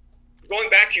 Yeah. Going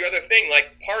back to your other thing,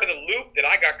 like, part of the loop that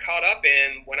I got caught up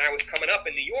in when I was coming up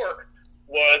in New York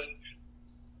was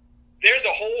there's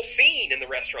a whole scene in the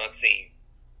restaurant scene,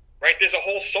 right? There's a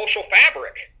whole social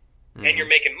fabric, and you're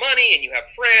making money, and you have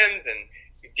friends, and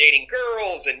you're dating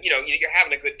girls, and you're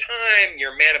having a good time.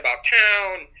 You're a man about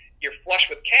town. You're flush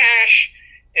with cash,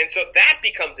 and so that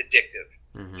becomes addictive.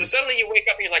 So suddenly you wake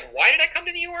up and you're like, why did I come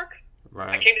to New York? Right.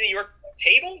 I came to New York for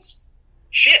tables?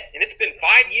 Shit, and it's been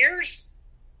 5 years?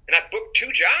 And I booked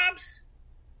 2 jobs?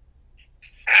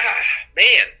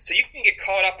 Man. So you can get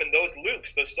caught up in those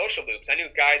loops, those social loops. I knew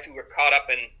guys who were caught up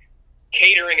in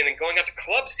catering and then going out to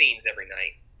club scenes every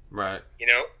night. Right.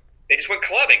 They just went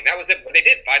clubbing. That was what they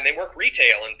did. Fine. They worked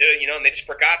retail and and they just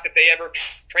forgot that they ever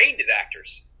trained as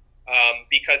actors.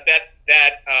 Because that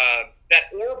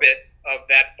orbit of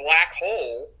that black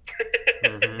hole,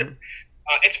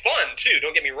 it's fun too.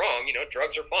 Don't get me wrong.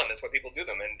 Drugs are fun. That's why people do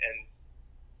them. And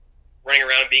running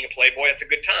around being a playboy, that's a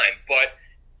good time. But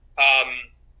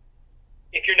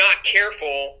if you're not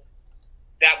careful,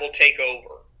 that will take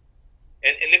over.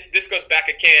 And this goes back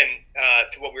again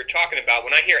to what we were talking about.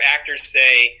 When I hear actors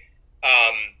say,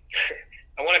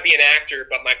 I want to be an actor,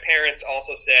 but my parents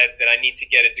also said that I need to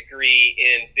get a degree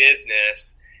in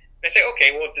business. And I say,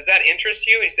 okay, well, does that interest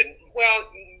you? And he said, well,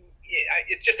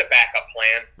 it's just a backup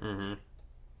plan. Mm-hmm.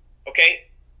 Okay,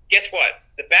 guess what?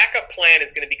 The backup plan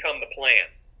is going to become the plan.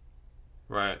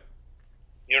 Right.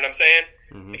 You know what I'm saying?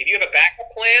 Mm-hmm. If you have a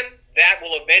backup plan, that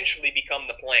will eventually become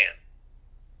the plan.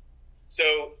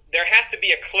 So there has to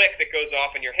be a click that goes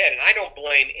off in your head, and I don't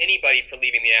blame anybody for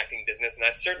leaving the acting business, and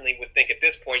I certainly would think at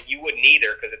this point you wouldn't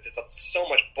either, because it's just so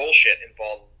much bullshit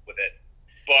involved with it.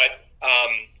 But,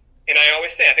 and I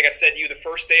always say, I think I said to you the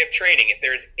first day of training, if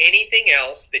there's anything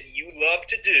else that you love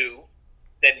to do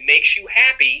that makes you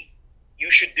happy,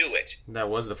 you should do it. That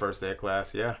was the first day of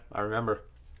class, yeah, I remember.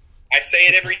 I say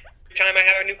it every time I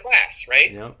have a new class,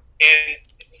 right? Yep. And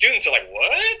students are like,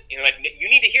 what? You know, like, you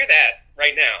need to hear that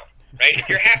right now. Right? If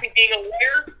you're happy being a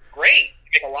lawyer, great.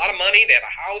 They make a lot of money. They have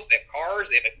a house. They have cars.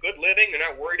 They have a good living. They're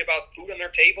not worried about food on their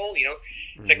table. You know,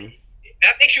 it's like,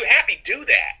 that makes you happy. Do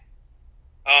that.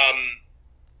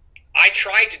 I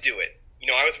tried to do it. You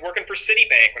know, I was working for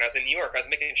Citibank when I was in New York. I was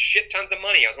making shit tons of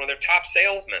money. I was one of their top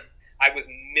salesmen. I was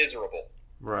miserable.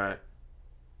 Right.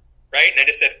 Right? And I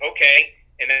just said, okay.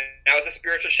 And then that was a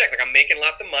spiritual check. Like, I'm making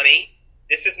lots of money.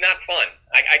 This is not fun.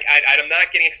 I'm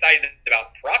not getting excited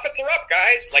about profits are up,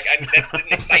 guys. Like, that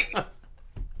didn't excite me,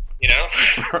 you know.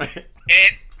 Right.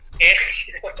 And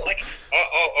you know, like,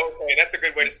 okay, that's a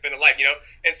good way to spend a life, you know.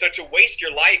 And so to waste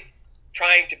your life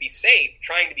trying to be safe,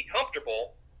 trying to be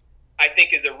comfortable, I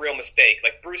think is a real mistake.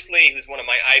 Like Bruce Lee, who's one of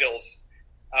my idols,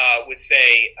 would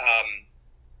say,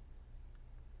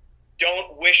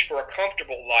 "Don't wish for a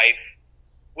comfortable life.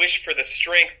 Wish for the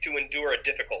strength to endure a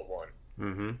difficult one."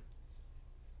 Mm-hmm.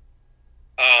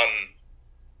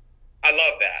 I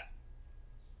love that.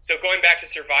 So going back to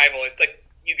survival, it's like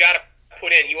you got to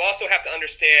put in. You also have to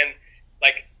understand,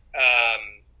 like,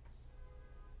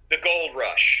 the gold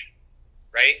rush,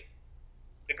 right?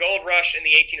 The gold rush in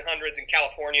the 1800s in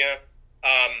California.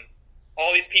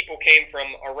 All these people came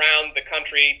from around the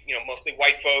country, you know, mostly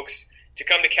white folks, to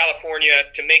come to California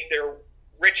to make their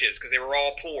riches because they were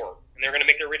all poor, and they were going to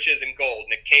make their riches in gold.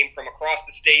 And it came from across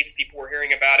the states. People were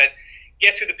hearing about it.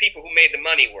 Guess who the people who made the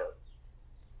money were?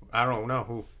 I don't know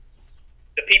who.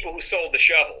 The people who sold the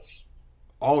shovels.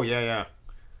 Oh, yeah.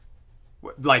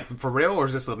 Like, for real, or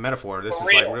is this a metaphor? This for is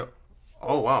real. like real.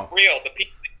 Oh, wow. For real. The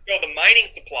people who sell the mining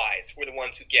supplies were the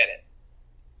ones who get it.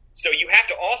 So you have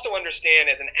to also understand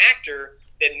as an actor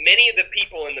that many of the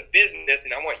people in the business,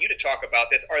 and I want you to talk about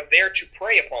this, are there to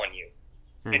prey upon you.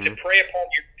 Mm-hmm. And to prey upon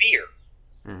your fear.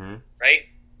 Mm-hmm. Right?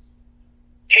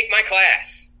 Take my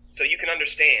class so you can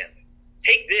understand.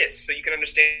 Take this so you can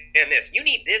understand this. You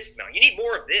need this now. You need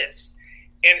more of this.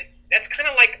 And that's kind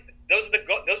of like those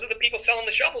are the people selling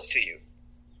the shovels to you.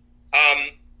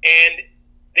 And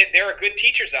there are good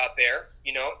teachers out there,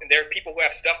 you know, and there are people who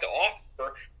have stuff to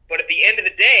offer. But at the end of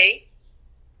the day,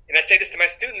 and I say this to my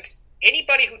students,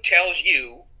 anybody who tells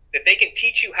you that they can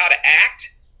teach you how to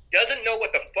act doesn't know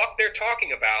what the fuck they're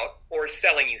talking about or is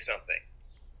selling you something.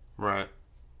 Right.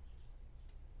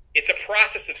 It's a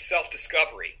process of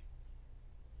self-discovery.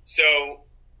 So,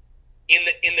 in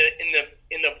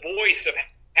the voice of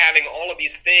having all of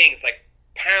these things like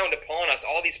pound upon us,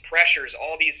 all these pressures,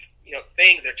 all these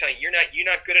things that are telling you you're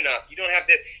not good enough, you don't have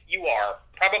this. You are,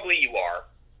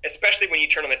 especially when you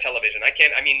turn on the television.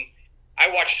 I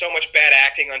watch so much bad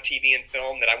acting on TV and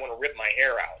film that I want to rip my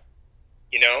hair out.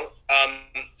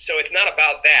 So it's not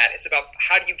about that. It's about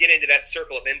how do you get into that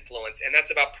circle of influence, and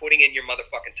that's about putting in your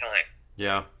motherfucking time.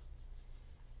 Yeah.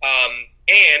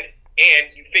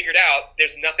 And you figured out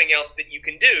there's nothing else that you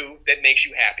can do that makes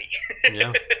you happy.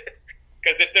 Yeah.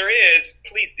 Because if there is,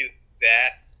 please do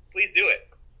that. Please do it.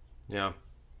 Yeah.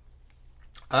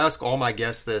 I ask all my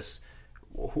guests this.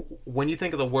 When you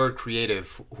think of the word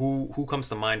creative, who comes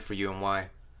to mind for you and why?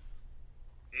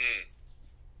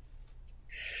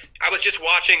 I was just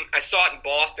watching, I saw it in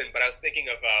Boston, but I was thinking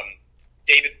of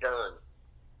David Byrne.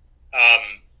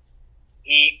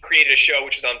 He created a show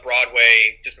which was on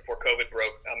Broadway just before COVID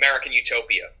broke, American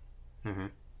Utopia. Mm-hmm.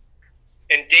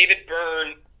 And David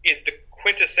Byrne is the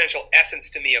quintessential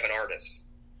essence to me of an artist.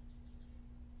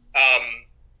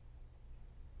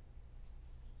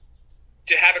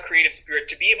 To have a creative spirit,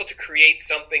 to be able to create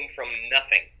something from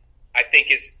nothing, I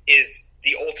think is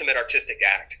the ultimate artistic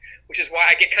act, which is why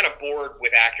I get kind of bored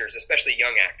with actors, especially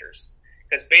young actors,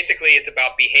 because basically it's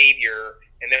about behavior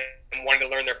and then wanting to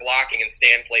learn their blocking and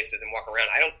stand places and walk around.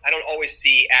 I don't always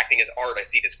see acting as art. I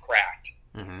see it as craft.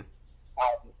 Mm-hmm.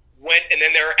 and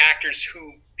then there are actors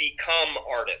who become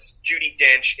artists. Judi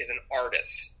Dench is an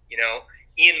artist, you know.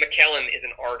 Ian McKellen is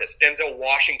an artist. Denzel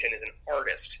Washington is an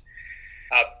artist.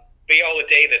 Viola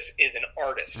Davis is an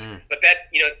artist. But that,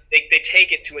 you know, they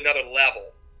take it to another level.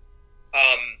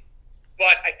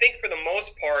 But I think for the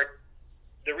most part,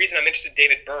 the reason I'm interested in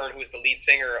David Byrne, who is the lead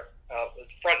singer,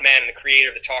 front man and the creator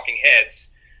of the Talking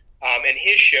Heads, and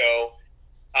his show,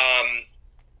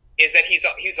 is that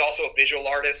he's also a visual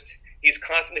artist. He's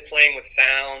constantly playing with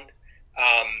sound.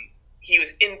 He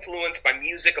was influenced by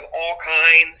music of all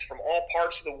kinds from all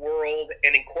parts of the world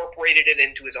and incorporated it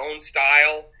into his own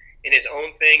style and his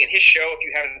own thing. And his show, if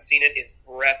you haven't seen it, is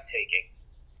breathtaking.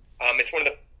 It's one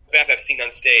of the best I've seen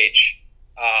on stage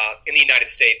in the United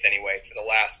States, anyway, for the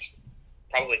last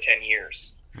probably 10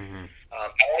 years. Mm-hmm.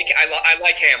 I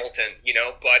like Hamilton, you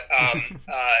know, but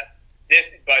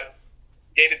but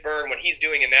David Byrne, what he's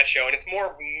doing in that show, and it's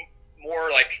more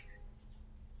like,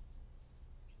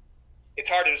 it's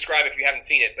hard to describe if you haven't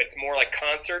seen it, but it's more like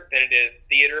concert than it is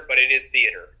theater, but it is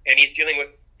theater. And he's dealing with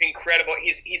incredible,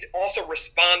 he's also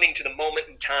responding to the moment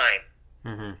in time,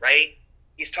 right?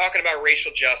 He's talking about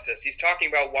racial justice. He's talking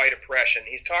about white oppression.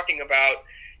 He's talking about,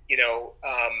 you know,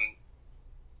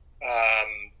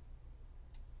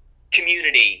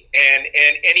 community, and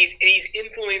he's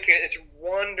influencing it in this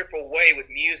wonderful way with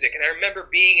music. And I remember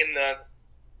being in the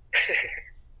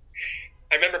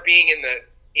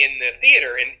in the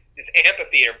theater, in this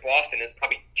amphitheater in Boston. Is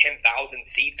probably 10,000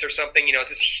 seats or something. You know, it's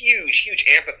this huge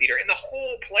amphitheater, and the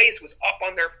whole place was up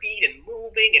on their feet and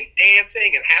moving and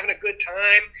dancing and having a good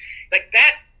time. Like,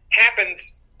 that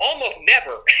happens almost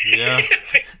never. Yeah.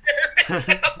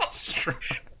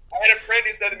 I had a friend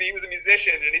who said to me, he was a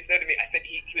musician, and he said to me, I said,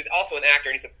 he was also an actor,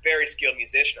 and he's a very skilled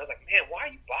musician. I was like, man, why are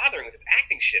you bothering with this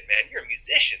acting shit, man? You're a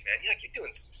musician, man. You're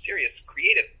doing some serious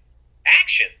creative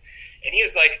action. And he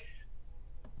was like,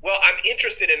 well, I'm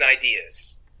interested in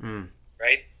ideas,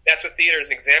 right? That's what theater is,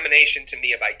 an examination to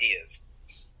me of ideas.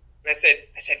 And I said,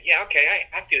 yeah, okay,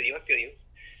 I feel you.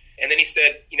 And then he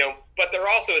said, you know, but there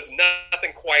also is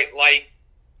nothing quite like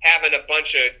having a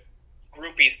bunch of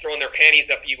groupies throwing their panties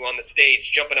up you on the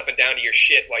stage, jumping up and down to your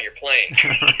shit while you're playing.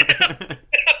 And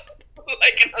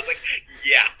I was like,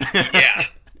 yeah,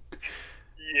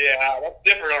 that's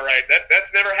different, all right.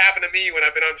 That's never happened to me when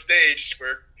I've been on stage,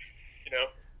 where, you know,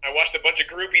 I watched a bunch of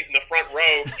groupies in the front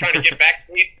row trying to get back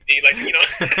to me, like, you know,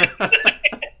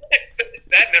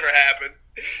 that never happened.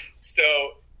 So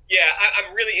yeah,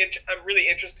 I'm really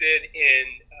interested in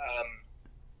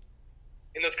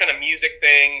those kind of music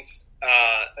things,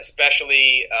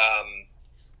 especially,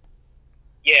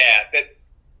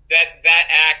 that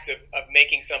act of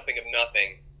making something of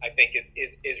nothing, I think is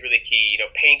really key. You know,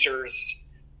 painters,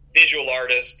 visual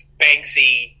artists,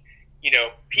 Banksy, you know,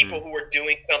 people who are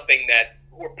doing something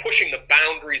who are pushing the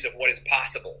boundaries of what is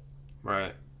possible.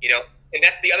 Right. You know, and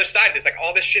that's the other side of this. Like,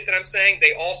 all this shit that I'm saying,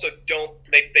 they also don't,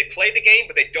 they play the game,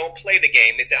 but they don't play the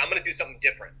game. They say, I'm going to do something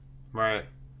different. Right.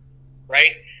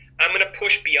 Right? I'm going to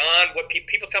push beyond what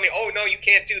people tell me, oh, no, you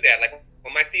can't do that. Like,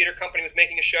 when my theater company was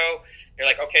making a show, they're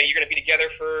like, okay, you're going to be together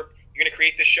you're going to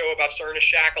create this show about Ernest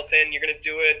Shackleton. You're going to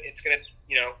do it. It's going to,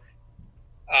 you know,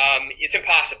 it's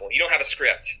impossible. You don't have a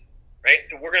script, right?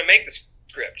 So we're going to make the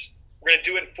script. We're going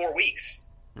to do it in 4 weeks.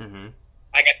 Mm-hmm.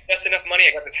 I got just enough money.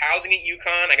 I got this housing at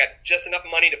UConn. I got just enough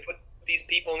money to put these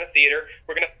people in the theater.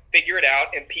 We're going to figure it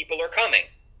out, and people are coming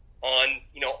on,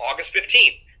 you know, August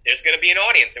 15th. There's going to be an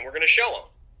audience, and we're going to show them.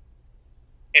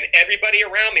 And everybody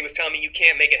around me was telling me, you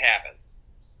can't make it happen.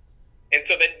 And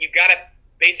so then you got to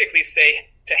basically say,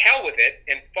 to hell with it,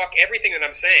 and fuck everything that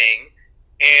I'm saying,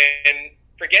 and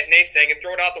forget naysaying, and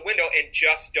throw it out the window, and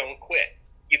just don't quit.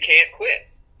 You can't quit.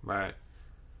 Right.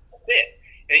 That's it.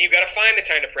 And you got to find the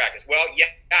time to practice. Well, yeah,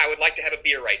 I would like to have a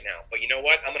beer right now, but you know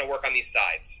what? I'm going to work on these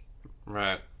sides.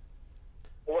 Right.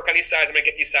 I'll work on these sides. I'm going to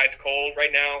get these sides cold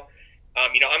right now.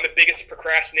 You know, I'm the biggest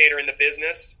procrastinator in the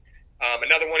business.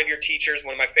 Another one of your teachers,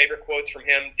 one of my favorite quotes from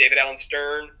him, David Allen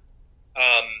Stern,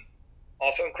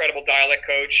 also incredible dialect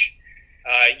coach,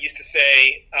 used to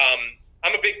say,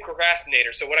 I'm a big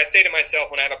procrastinator. So what I say to myself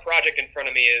when I have a project in front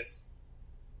of me is,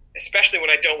 especially when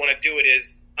I don't want to do it,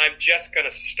 is I'm just going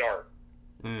to start.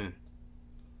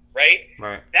 Right?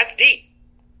 Right. That's deep.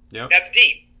 Yep. That's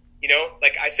deep. You know,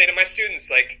 like I say to my students,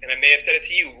 like, and I may have said it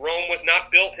to you, Rome was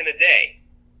not built in a day.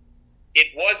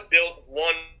 It was built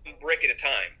one brick at a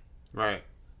time. Right.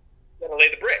 You got to lay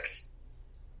the bricks.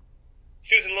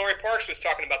 Susan Laurie Parks was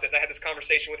talking about this. I had this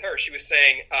conversation with her. She was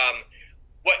saying,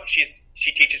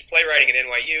 she teaches playwriting at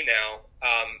NYU now,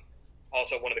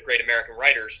 also one of the great American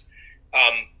writers.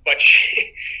 But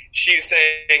she was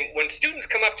saying, when students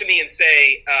come up to me and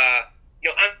say, you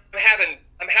know,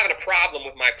 I'm I'm having a problem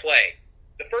with my play.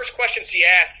 The first question she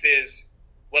asks is,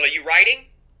 well, are you writing?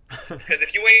 Because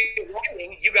if you ain't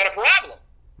writing, you got a problem.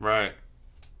 Right.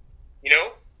 You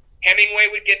know? Hemingway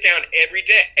would get down every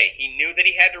day. He knew that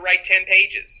he had to write 10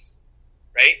 pages,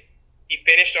 right? He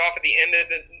finished off at the end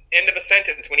of a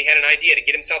sentence when he had an idea to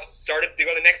get himself started to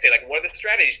go the next day. Like, what are the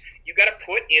strategies? You got to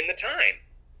put in the time.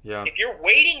 Yeah. If you're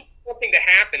waiting for something to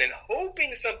happen and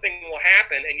hoping something will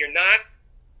happen and you're not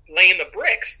laying the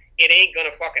bricks, it ain't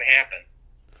gonna fucking happen.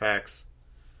 Facts.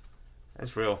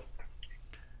 That's real.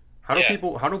 How do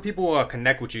people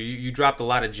connect with you? You dropped a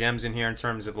lot of gems in here in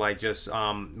terms of like just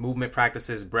movement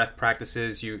practices, breath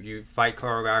practices. You fight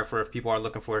choreographer if people are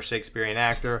looking for a Shakespearean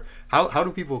actor. How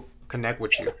do people connect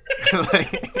with you?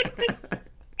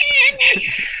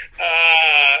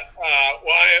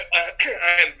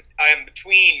 I am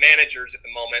between managers at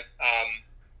the moment.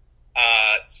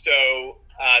 So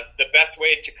the best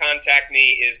way to contact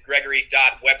me is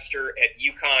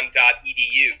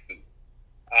gregory.webster@uconn.edu.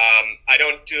 I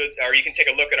don't do it, or you can take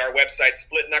a look at our website,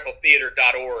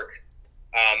 splitknuckletheater.org,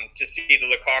 to see the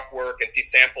Lecoq work and see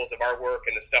samples of our work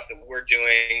and the stuff that we're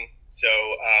doing. So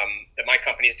that my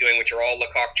company is doing, which are all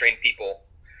Lecoq trained people.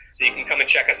 So you can come and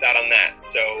check us out on that.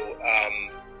 So,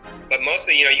 but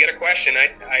mostly, you get a question.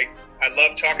 I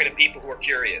love talking to people who are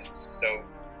curious. So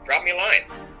drop me a line.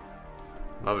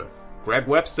 Love it. Greg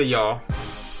Webster, y'all.